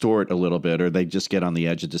of distort a little bit, or they just get on the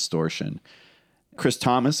edge of distortion. Chris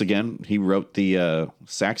Thomas, again, he wrote the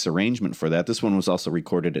sax arrangement for that. This one was also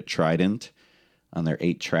recorded at Trident on their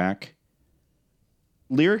 8-track.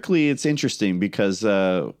 Lyrically, it's interesting because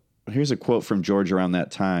here's a quote from George around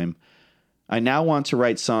that time. I now want to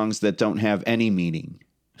write songs that don't have any meaning.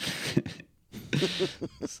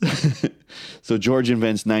 So George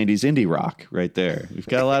invents 90s indie rock right there. We've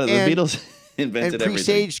got a lot of the Beatles invented and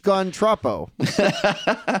presaged Gon Troppo.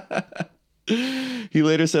 He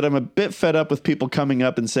later said, I'm a bit fed up with people coming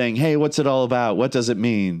up and saying, hey, what's it all about? What does it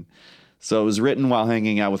mean? So it was written while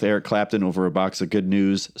hanging out with Eric Clapton over a box of Good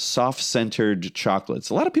News soft-centered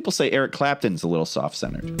chocolates. A lot of people say Eric Clapton's a little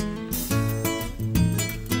soft-centered.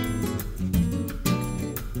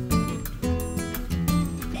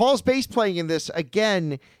 Paul's bass playing in this,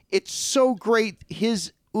 again, it's so great.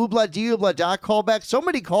 His oobla dee oobla da callback, so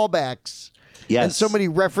many callbacks. Yes. And so many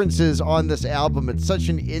references on this album. It's such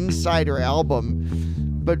an insider album.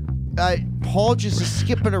 But Paul just is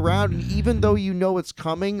skipping around, and even though you know it's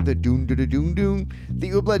coming, the doom da da doom doom,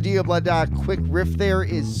 the oobla dee oobla da quick riff there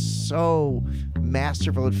is so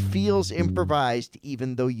masterful. It feels improvised,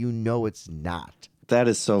 even though you know it's not. That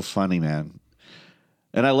is so funny, man.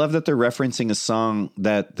 And I love that they're referencing a song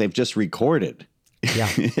that they've just recorded. Yeah.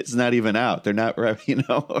 It's not even out. They're not, you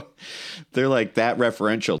know, they're like that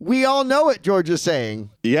referential. We all know it, George is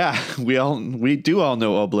saying. Yeah, we do all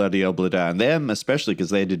know Obla Di Obla Da, and them especially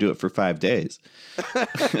because they had to do it for 5 days.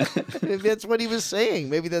 Maybe that's what he was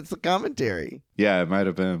saying. Maybe that's the commentary. Yeah, it might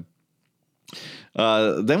have been.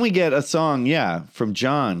 Then we get a song, from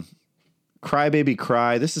John, Cry Baby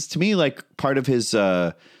Cry. This is to me like part of his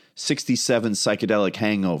 67 psychedelic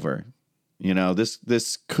hangover. You know,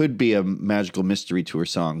 this could be a Magical Mystery Tour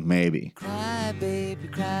song, maybe. Cry, baby,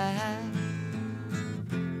 cry.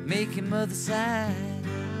 Make your mother sigh.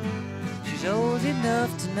 She's He's old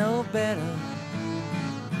enough to know better.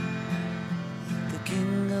 The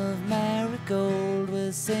king of Marigold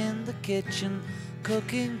was in the kitchen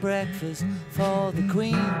cooking breakfast for the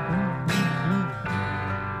queen.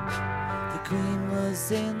 The queen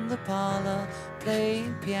was in the parlor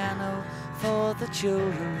playing piano for the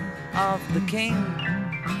children of the king.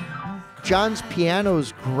 John's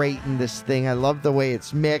piano's great in this thing. I love the way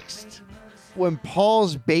it's mixed. When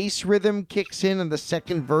Paul's bass rhythm kicks in the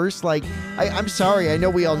second verse, like, I'm sorry, I know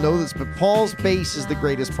we all know this, but Paul's bass is the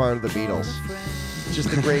greatest part of the Beatles. It's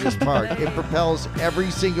just the greatest part. It propels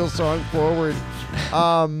every single song forward.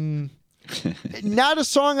 Not a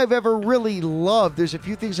song I've ever really loved. There's a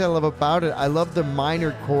few things I love about it. I love the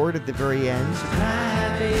minor chord at the very end.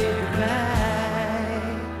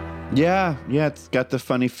 Yeah, it's got the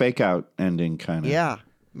funny fake out ending kind of. Yeah.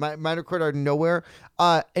 Minor chord out of nowhere.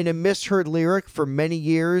 In a misheard lyric for many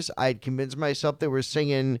years, I'd convinced myself they were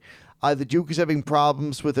singing the Duke is having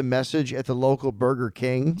problems with a message at the local Burger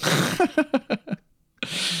King.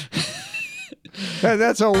 And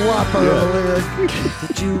that's a whopper of a lyric.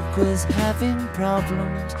 The Duke was having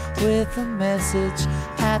problems with a message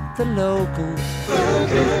at the local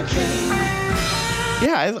Burger King.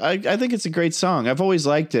 Yeah, I think it's a great song. I've always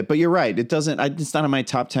liked it, but you're right. It doesn't. It's not in my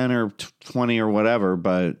top 10 or 20 or whatever.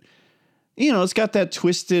 But it's got that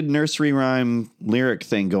twisted nursery rhyme lyric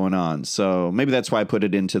thing going on. So maybe that's why I put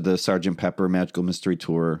it into the Sgt. Pepper Magical Mystery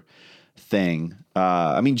Tour thing.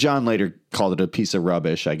 John later called it a piece of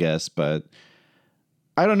rubbish, I guess, but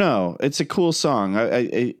I don't know. It's a cool song.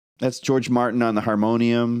 That's George Martin on the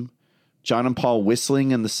harmonium. John and Paul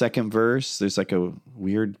whistling in the second verse. There's like a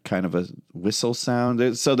weird kind of a whistle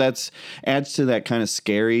sound. So that's adds to that kind of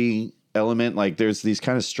scary element. Like there's these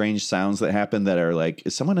kind of strange sounds that happen that are like,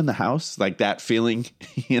 is someone in the house? Like that feeling,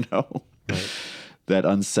 right. That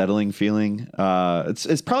unsettling feeling.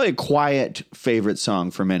 It's probably a quiet favorite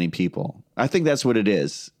song for many people. I think that's what it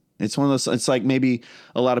is. It's one of those, it's like maybe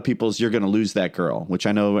a lot of people's You're Gonna Lose That Girl, which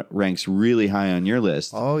I know ranks really high on your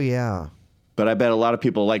list. Oh, yeah. But I bet a lot of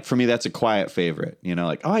people, like, for me, that's a quiet favorite.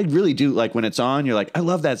 Like, I really do. Like, when it's on, you're like, I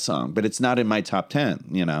love that song, but it's not in my top 10,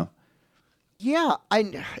 Yeah,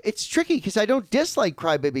 it's tricky because I don't dislike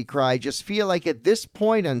Cry Baby Cry. I just feel like at this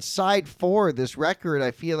point on side 4 of this record,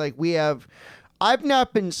 I feel like I've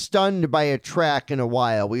not been stunned by a track in a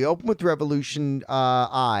while. We open with Revolution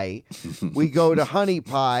I. We go to Honey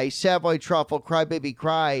Pie, Savoy Truffle, Cry Baby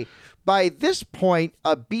Cry. By this point,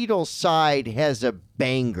 a Beatles side has a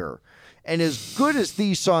banger. And as good as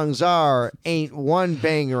these songs are, ain't one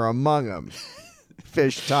banger among them.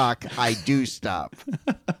 Fish Talk, I Do Stop.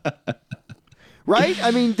 Right?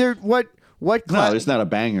 What? No, there's not a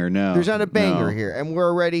banger. No, there's not a banger here, and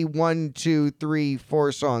we're already 1, 2, 3,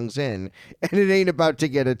 4 songs in, and it ain't about to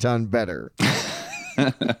get a ton better.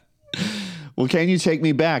 Well, Can You Take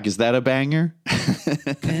Me Back? Is that a banger?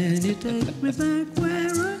 Can you take me back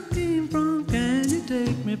where I came from? Can you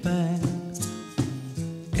take me back?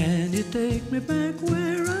 Can you take me back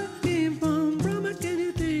where I came from? Brother, can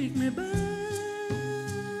you take me back?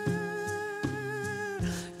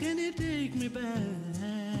 Can you take me back?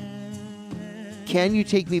 Can You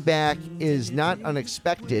Take Me Back is not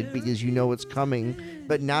unexpected because it's coming,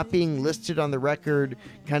 but not being listed on the record,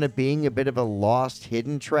 kind of being a bit of a lost,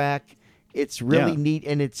 hidden track. It's really neat,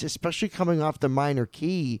 and it's especially coming off the minor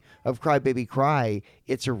key of Cry Baby Cry.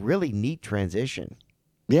 It's a really neat transition.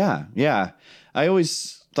 Yeah. I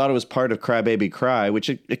always thought it was part of Cry Baby Cry, which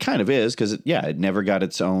it kind of is because, it never got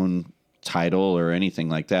its own title or anything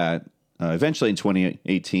like that. Eventually in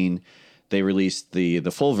 2018, they released the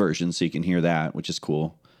full version so you can hear that, which is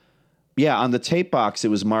cool. Yeah, on the tape box, it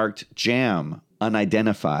was marked Jam,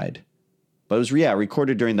 Unidentified. But it was,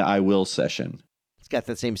 recorded during the I Will session. It's got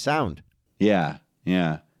that same sound. Yeah,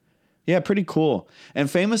 pretty cool. And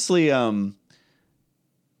famously, or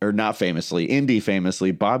not famously, indie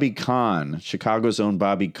famously, Bobby Kahn, Chicago's own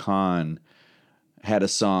Bobby Kahn, had a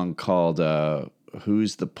song called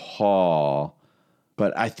Who's the Paul?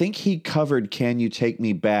 But I think he covered Can You Take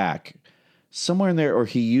Me Back somewhere in there, or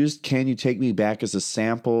he used Can You Take Me Back as a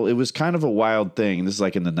sample. It was kind of a wild thing. This is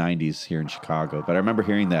like in the 90s here in Chicago, but I remember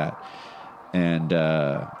hearing that and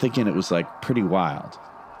thinking it was like pretty wild.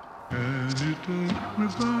 Can you take me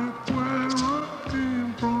back where I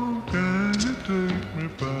came from? Can you take me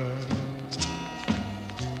back?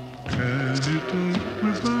 Can you take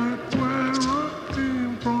me back where I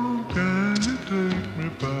came from? Can you take me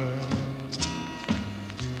back?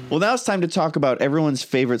 Well, now it's time to talk about everyone's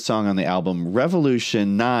favorite song on the album,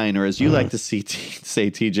 Revolution 9, or as you like to say,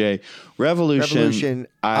 TJ, Revolution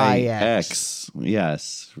IX.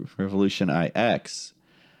 Yes, Revolution IX.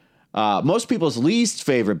 Most people's least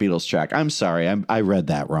favorite Beatles track. I'm sorry, I read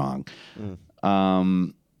that wrong.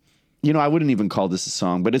 You know, I wouldn't even call this a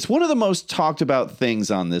song, but it's one of the most talked about things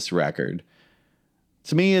on this record.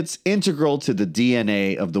 To me, it's integral to the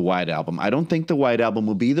DNA of the White Album. I don't think the White Album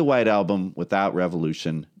will be the White Album without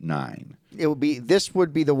Revolution 9. This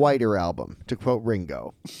would be the whiter album, to quote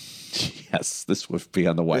Ringo. Yes, this would be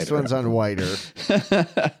on the whiter. This one's album. on whiter.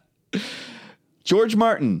 George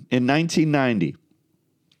Martin in 1990.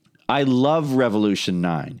 I love Revolution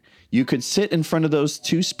 9. You could sit in front of those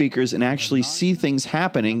two speakers and actually see things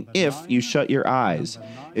happening if you shut your eyes.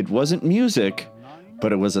 It wasn't music,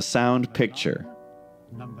 but it was a sound picture.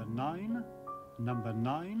 Number 9, number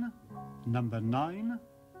 9, number 9,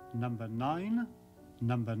 number 9,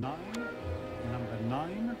 number 9, number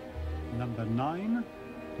 9, number 9,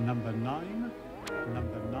 number 9,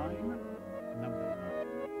 number 9, number.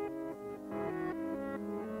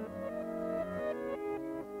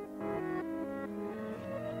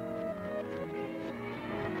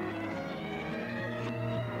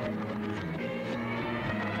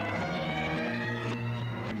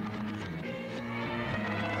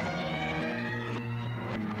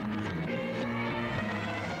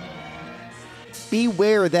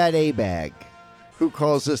 Beware that A-bag who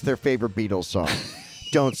calls this their favorite Beatles song.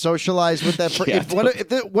 Don't socialize with that. Yeah, if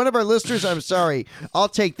one of our listeners, I'm sorry, I'll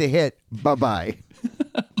take the hit. Bye-bye.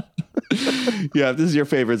 Yeah, if this is your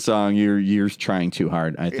favorite song, you're trying too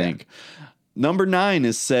hard, I think. Number 9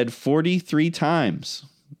 is said 43 times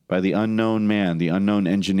by the unknown man, the unknown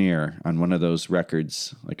engineer on one of those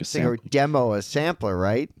records, like a Or demo, a sampler,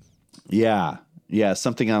 right? Yeah,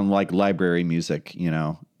 something on like library music, you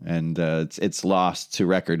know, and it's lost to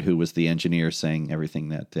record who was the engineer saying everything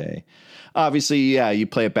that day. Obviously, yeah, you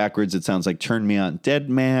play it backwards, it sounds like Turn Me On, Dead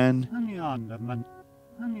Man.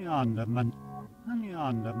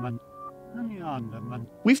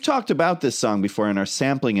 We've talked about this song before in our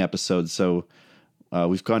sampling episode, so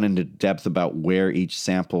we've gone into depth about where each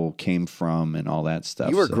sample came from and all that stuff.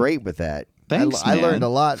 You were great with that. Thanks, I man. learned a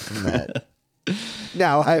lot from that.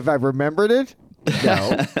 Now, have I remembered it?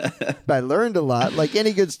 No. But I learned a lot. Like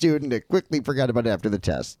any good student, I quickly forgot about it after the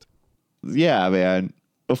test. Yeah, man.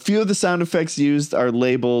 A few of the sound effects used are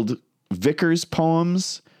labeled Vickers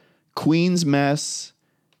Poems, Queen's Mess,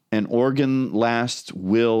 and Organ Last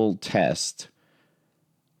Will Test.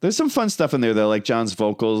 There's some fun stuff in there, though, like John's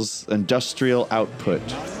vocals, industrial output,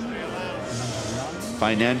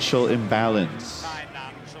 financial imbalance,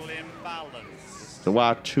 the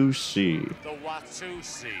Watusi,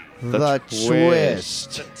 The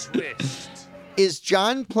twist. Is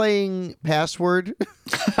John playing Password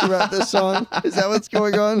throughout this song? Is that what's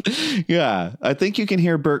going on? Yeah, I think you can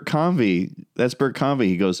hear Bert Convey. That's Bert Convey.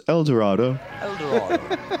 He goes, El Dorado.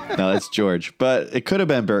 No, that's George. But it could have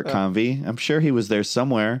been Bert Convey. I'm sure he was there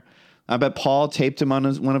somewhere. I bet Paul taped him on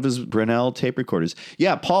one of his Brunel tape recorders.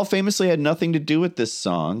 Yeah, Paul famously had nothing to do with this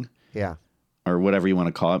song. Yeah. Or whatever you want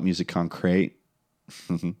to call it, music concrete.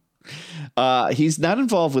 He's not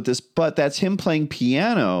involved with this, but that's him playing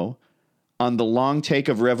piano on the long take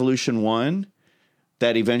of Revolution 1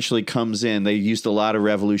 that eventually comes in. They used a lot of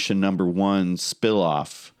Revolution number 1 spill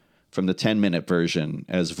off from the 10-minute version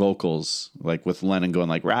as vocals, like with Lennon going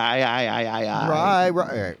like, right,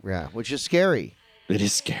 yeah, which is scary. It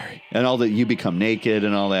is scary. And all that You Become Naked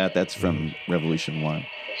and all that, that's from Revolution 1.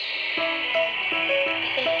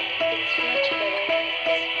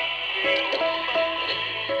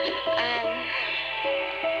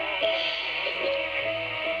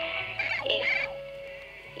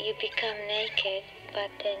 You become naked, but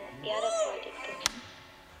then the other part is...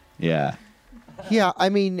 Yeah. Yeah, I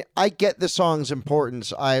mean, I get the song's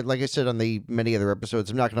importance. Like I said on the many other episodes,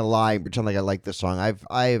 I'm not going to lie and pretend like I like this song.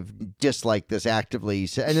 I've disliked this actively,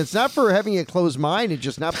 and it's not for having a closed mind. It's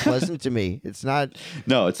just not pleasant to me. It's not.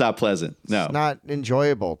 No, it's not pleasant. No, it's not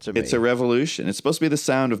enjoyable to me. It's a revolution. It's supposed to be the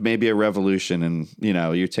sound of maybe a revolution, and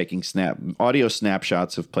you're taking audio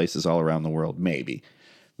snapshots of places all around the world. Maybe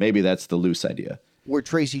that's the loose idea. Where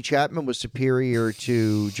Tracy Chapman was superior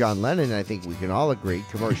to John Lennon, I think we can all agree,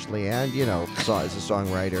 commercially and, as a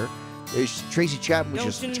songwriter. Tracy Chapman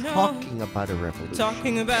was just talking about a revolution.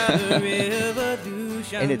 Talking about a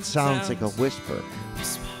revolution. And it sounds like a whisper.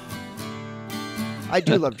 I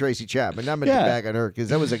do love Tracy Chapman. I'm going to back on her because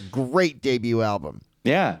that was a great debut album.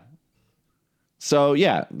 Yeah. So,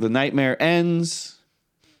 the nightmare ends.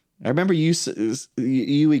 I remember you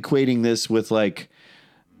equating this with like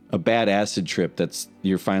a bad acid trip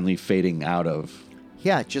you're finally fading out of.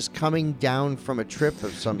 Yeah, just coming down from a trip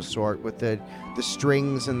of some sort with the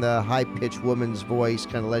strings and the high-pitched woman's voice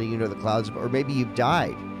kind of letting you know the clouds, or maybe you've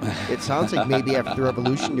died. It sounds like maybe after the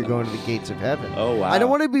revolution you're going to the gates of heaven. Oh, wow. I don't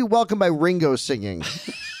want to be welcomed by Ringo singing.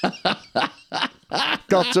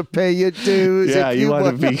 Got to pay your dues. Yeah, if you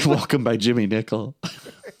want to be welcomed by Jimmy Nicol.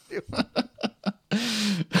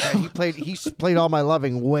 He played All My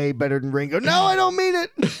Loving way better than Ringo. No, I don't mean it.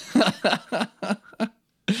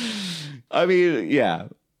 I mean, yeah.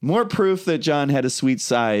 More proof that John had a sweet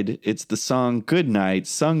side. It's the song Good Night,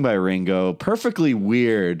 sung by Ringo. Perfectly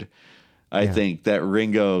weird, I think, that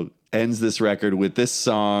Ringo ends this record with this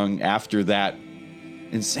song after that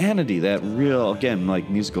insanity, that real, again, like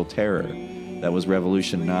musical terror that was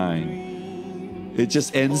Revolution 9. It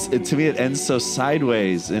just ends, to me, it ends so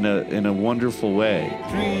sideways in a wonderful way.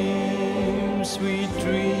 Dream, sweet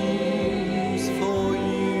dreams for you.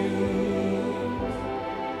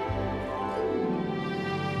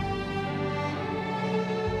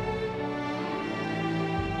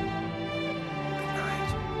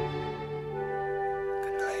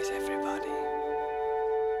 Good night, everybody.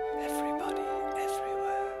 Everybody,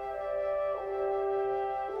 everywhere.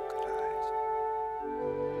 Good night.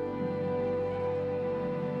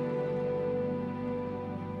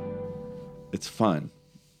 It's fun.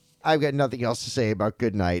 I've got nothing else to say about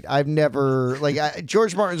Good Night. I've never,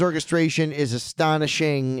 George Martin's orchestration is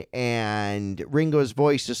astonishing, and Ringo's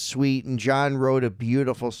voice is sweet, and John wrote a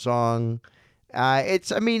beautiful song.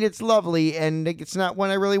 It's lovely, and it's not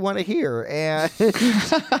one I really want to hear. And,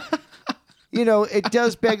 it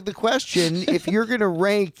does beg the question, if you're going to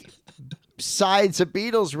rank sides of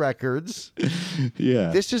Beatles records,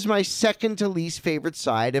 this is my second to least favorite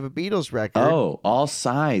side of a Beatles record. Oh, all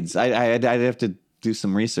sides. I'd have to do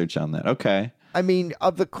some research on that. Okay. I mean,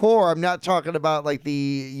 of the core, I'm not talking about like the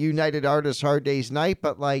United Artists Hard Day's Night,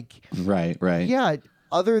 but like... Right. Yeah,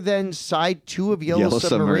 other than side 2 of Yellow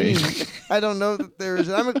Submarine. I don't know that there's...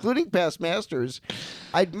 I'm including Past Masters.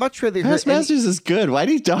 I'd much rather... Past Masters is good. Why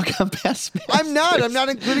do you talk on Past Masters? I'm not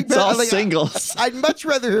including... It's all singles. I'd much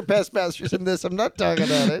rather hear Past Masters than this. I'm not talking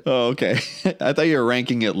about it. Oh, okay. I thought you were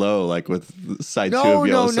ranking it low, like with side 2 of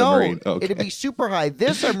Yellow Submarine. No. Okay. It'd be super high.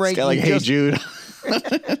 This I'm ranking It's like, Hey Jude.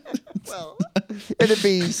 Well, it'd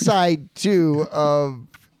be side 2 of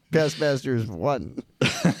Past Masters 1.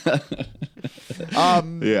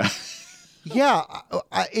 Yeah,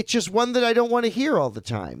 it's just one that I don't want to hear all the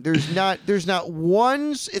time. There's not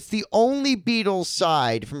one. It's the only Beatles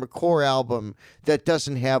side from a core album that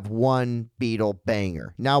doesn't have one Beatle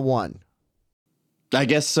banger. Not one. I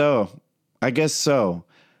guess so.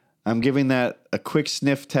 I'm giving that a quick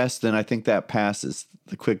sniff test, and I think that passes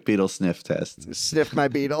the quick Beatle sniff test. Sniff my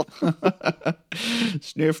Beatle.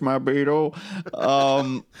 Sniff my Beatle.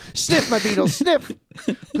 Sniff my Beatle. Sniff.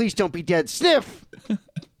 Please don't be dead. Sniff.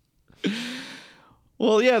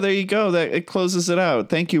 Well, yeah, there you go. That it closes it out.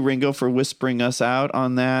 Thank you, Ringo, for whispering us out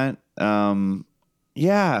on that.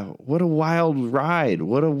 Yeah, what a wild ride.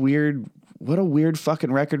 What a weird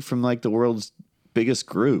fucking record from like the world's biggest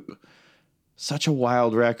group. Such a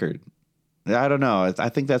wild record. I don't know. I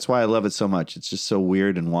think that's why I love it so much. It's just so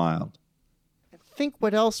weird and wild. Think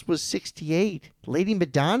what else was 68? Lady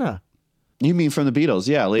Madonna. You mean from the Beatles?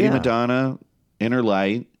 Yeah, Lady Madonna, Inner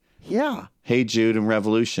Light. Yeah. Hey Jude and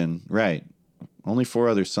Revolution. Right. Only 4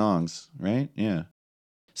 other songs, right? Yeah.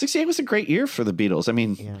 68 was a great year for the Beatles. I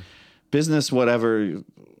mean, business, whatever.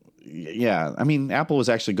 Yeah. I mean, Apple was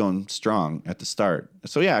actually going strong at the start.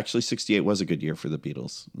 So yeah, actually 68 was a good year for the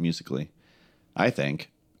Beatles musically, I think.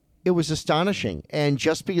 It was astonishing. And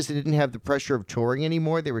just because they didn't have the pressure of touring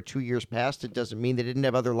anymore, they were 2 years past, it doesn't mean they didn't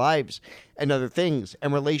have other lives and other things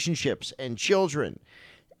and relationships and children.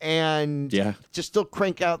 And to still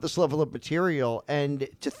crank out this level of material, and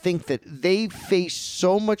to think that they faced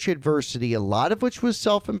so much adversity, a lot of which was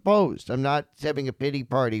self-imposed. I'm not having a pity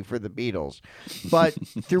party for the Beatles, but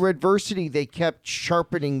through adversity, they kept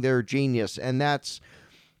sharpening their genius. And that's,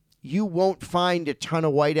 you won't find a ton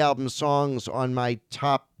of White Album songs on my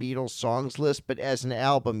top Beatles songs list, but as an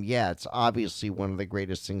album, it's obviously one of the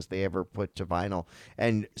greatest things they ever put to vinyl.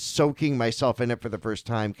 And soaking myself in it for the first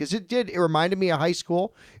time, because it reminded me of high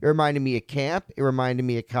school, it reminded me of camp, it reminded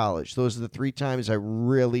me of college. Those are the 3 times I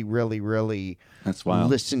really, really, really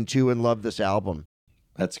listened to and loved this album.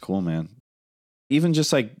 That's cool, man. Even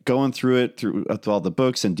just like going through all the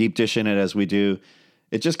books and deep dishing it as we do,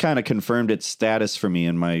 it just kind of confirmed its status for me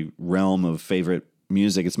in my realm of favorite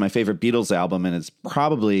music. It's my favorite Beatles album, and it's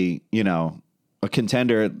probably, a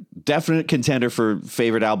contender, definite contender for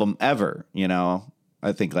favorite album ever.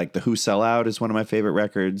 I think like The Who Sell Out is one of my favorite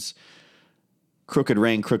records. Crooked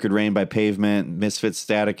Rain by Pavement, Misfits,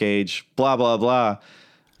 Static Age, blah, blah, blah.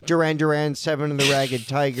 Duran Duran, Seven and the Ragged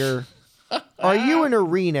Tiger. Are you an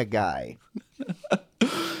arena guy?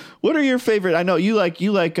 What are your favorite? I know you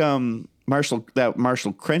like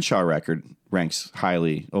Marshall Crenshaw record ranks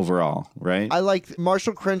highly overall, right? I like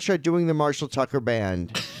Marshall Crenshaw doing the Marshall Tucker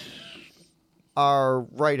Band are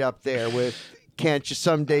right up there with Can't You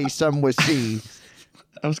Someday Somewhere See.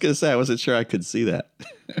 I was going to say, I wasn't sure I could see that.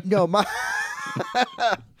 No, my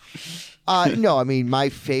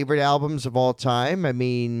favorite albums of all time. I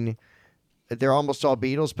mean, they're almost all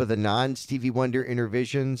Beatles, but the non-Stevie Wonder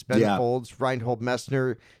Intervisions, Ben Folds, Reinhold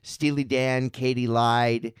Messner, Steely Dan, Katie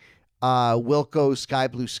Lyde, Wilco, Sky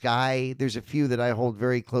Blue Sky. There's a few that I hold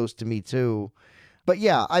very close to me too. But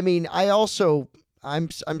yeah, I mean, I'm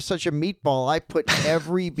such a meatball. I put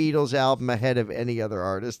every Beatles album ahead of any other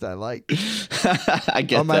artist I like. I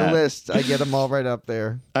get on my that. list. I get them all right up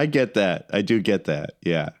there. I get that. I do get that.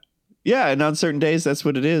 Yeah. Yeah. And on certain days, that's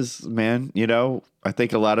what it is, man. You know, I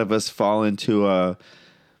think a lot of us fall into a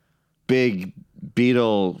big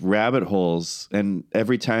Beatle rabbit holes. And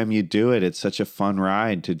every time you do it, it's such a fun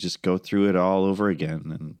ride to just go through it all over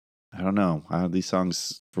again. And I don't know how these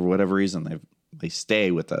songs, for whatever reason, they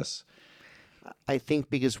stay with us. I think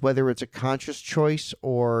because whether it's a conscious choice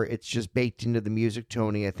or it's just baked into the music,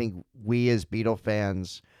 Tony, I think we as Beatle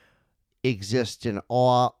fans exist in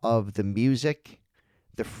awe of the music,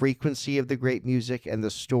 the frequency of the great music, and the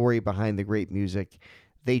story behind the great music.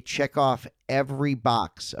 They check off every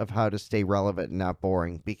box of how to stay relevant and not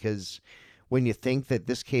boring, because when you think that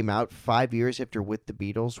this came out 5 years after With the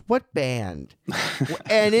Beatles, what band?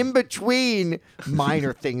 And in between,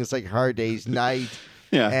 minor things like Hard Day's Night,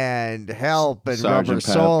 and Help and Rubber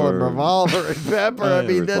Soul and Revolver and Pepper. I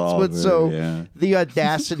mean, that's what's the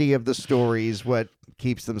audacity of the story is what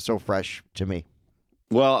keeps them so fresh to me.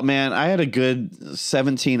 Well, man, I had a good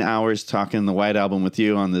 17 hours talking the White Album with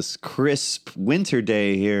you on this crisp winter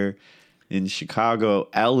day here in Chicago,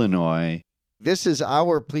 Illinois. This is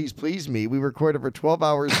our Please Please Me. We recorded for 12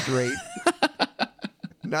 hours straight.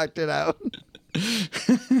 Knocked it out.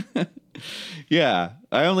 Yeah,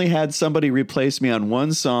 I only had somebody replace me on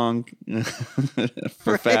one song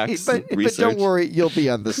for facts and research. But don't worry, you'll be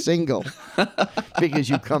on the single because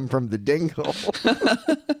you come from the dingle.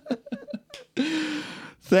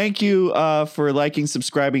 Thank you for liking,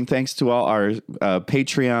 subscribing. Thanks to all our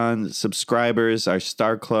Patreon subscribers, our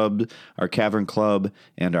Star Club, our Cavern Club,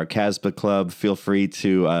 and our Casbah Club. Feel free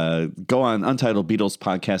to go on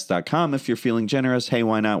UntitledBeatlesPodcast.com if you're feeling generous. Hey,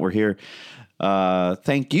 why not? We're here.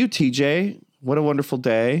 Thank you, TJ. What a wonderful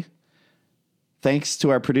day. Thanks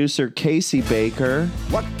to our producer, Casey Baker.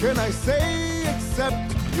 What can I say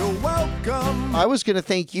except you're welcome? I was going to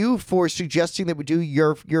thank you for suggesting that we do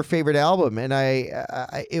your favorite album, and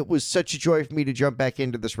I it was such a joy for me to jump back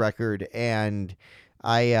into this record, and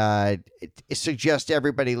I suggest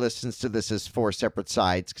everybody listens to this as 4 separate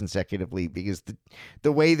sides consecutively, because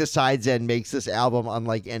the way the sides end makes this album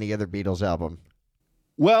unlike any other Beatles album.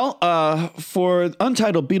 Well, for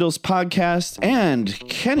Untitled Beatles Podcast and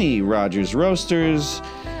Kenny Rogers Roasters,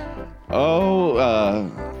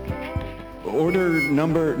 order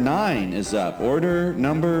number 9 is up. Order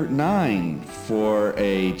number 9 for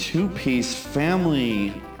a 2-piece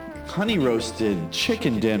family honey roasted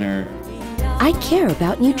chicken dinner. I care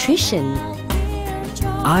about nutrition.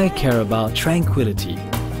 I care about tranquility.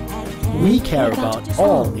 We care about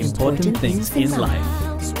all important things in life.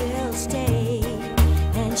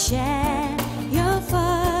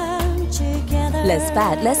 Less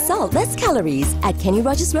fat, less salt, less calories. At Kenny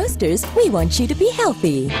Rogers Roasters, we want you to be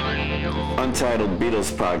healthy. Untitled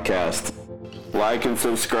Beatles Podcast. Like and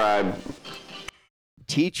subscribe.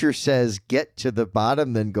 Teacher says get to the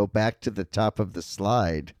bottom, then go back to the top of the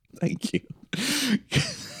slide. Thank you.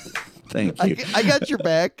 Thank you. I got your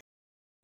back.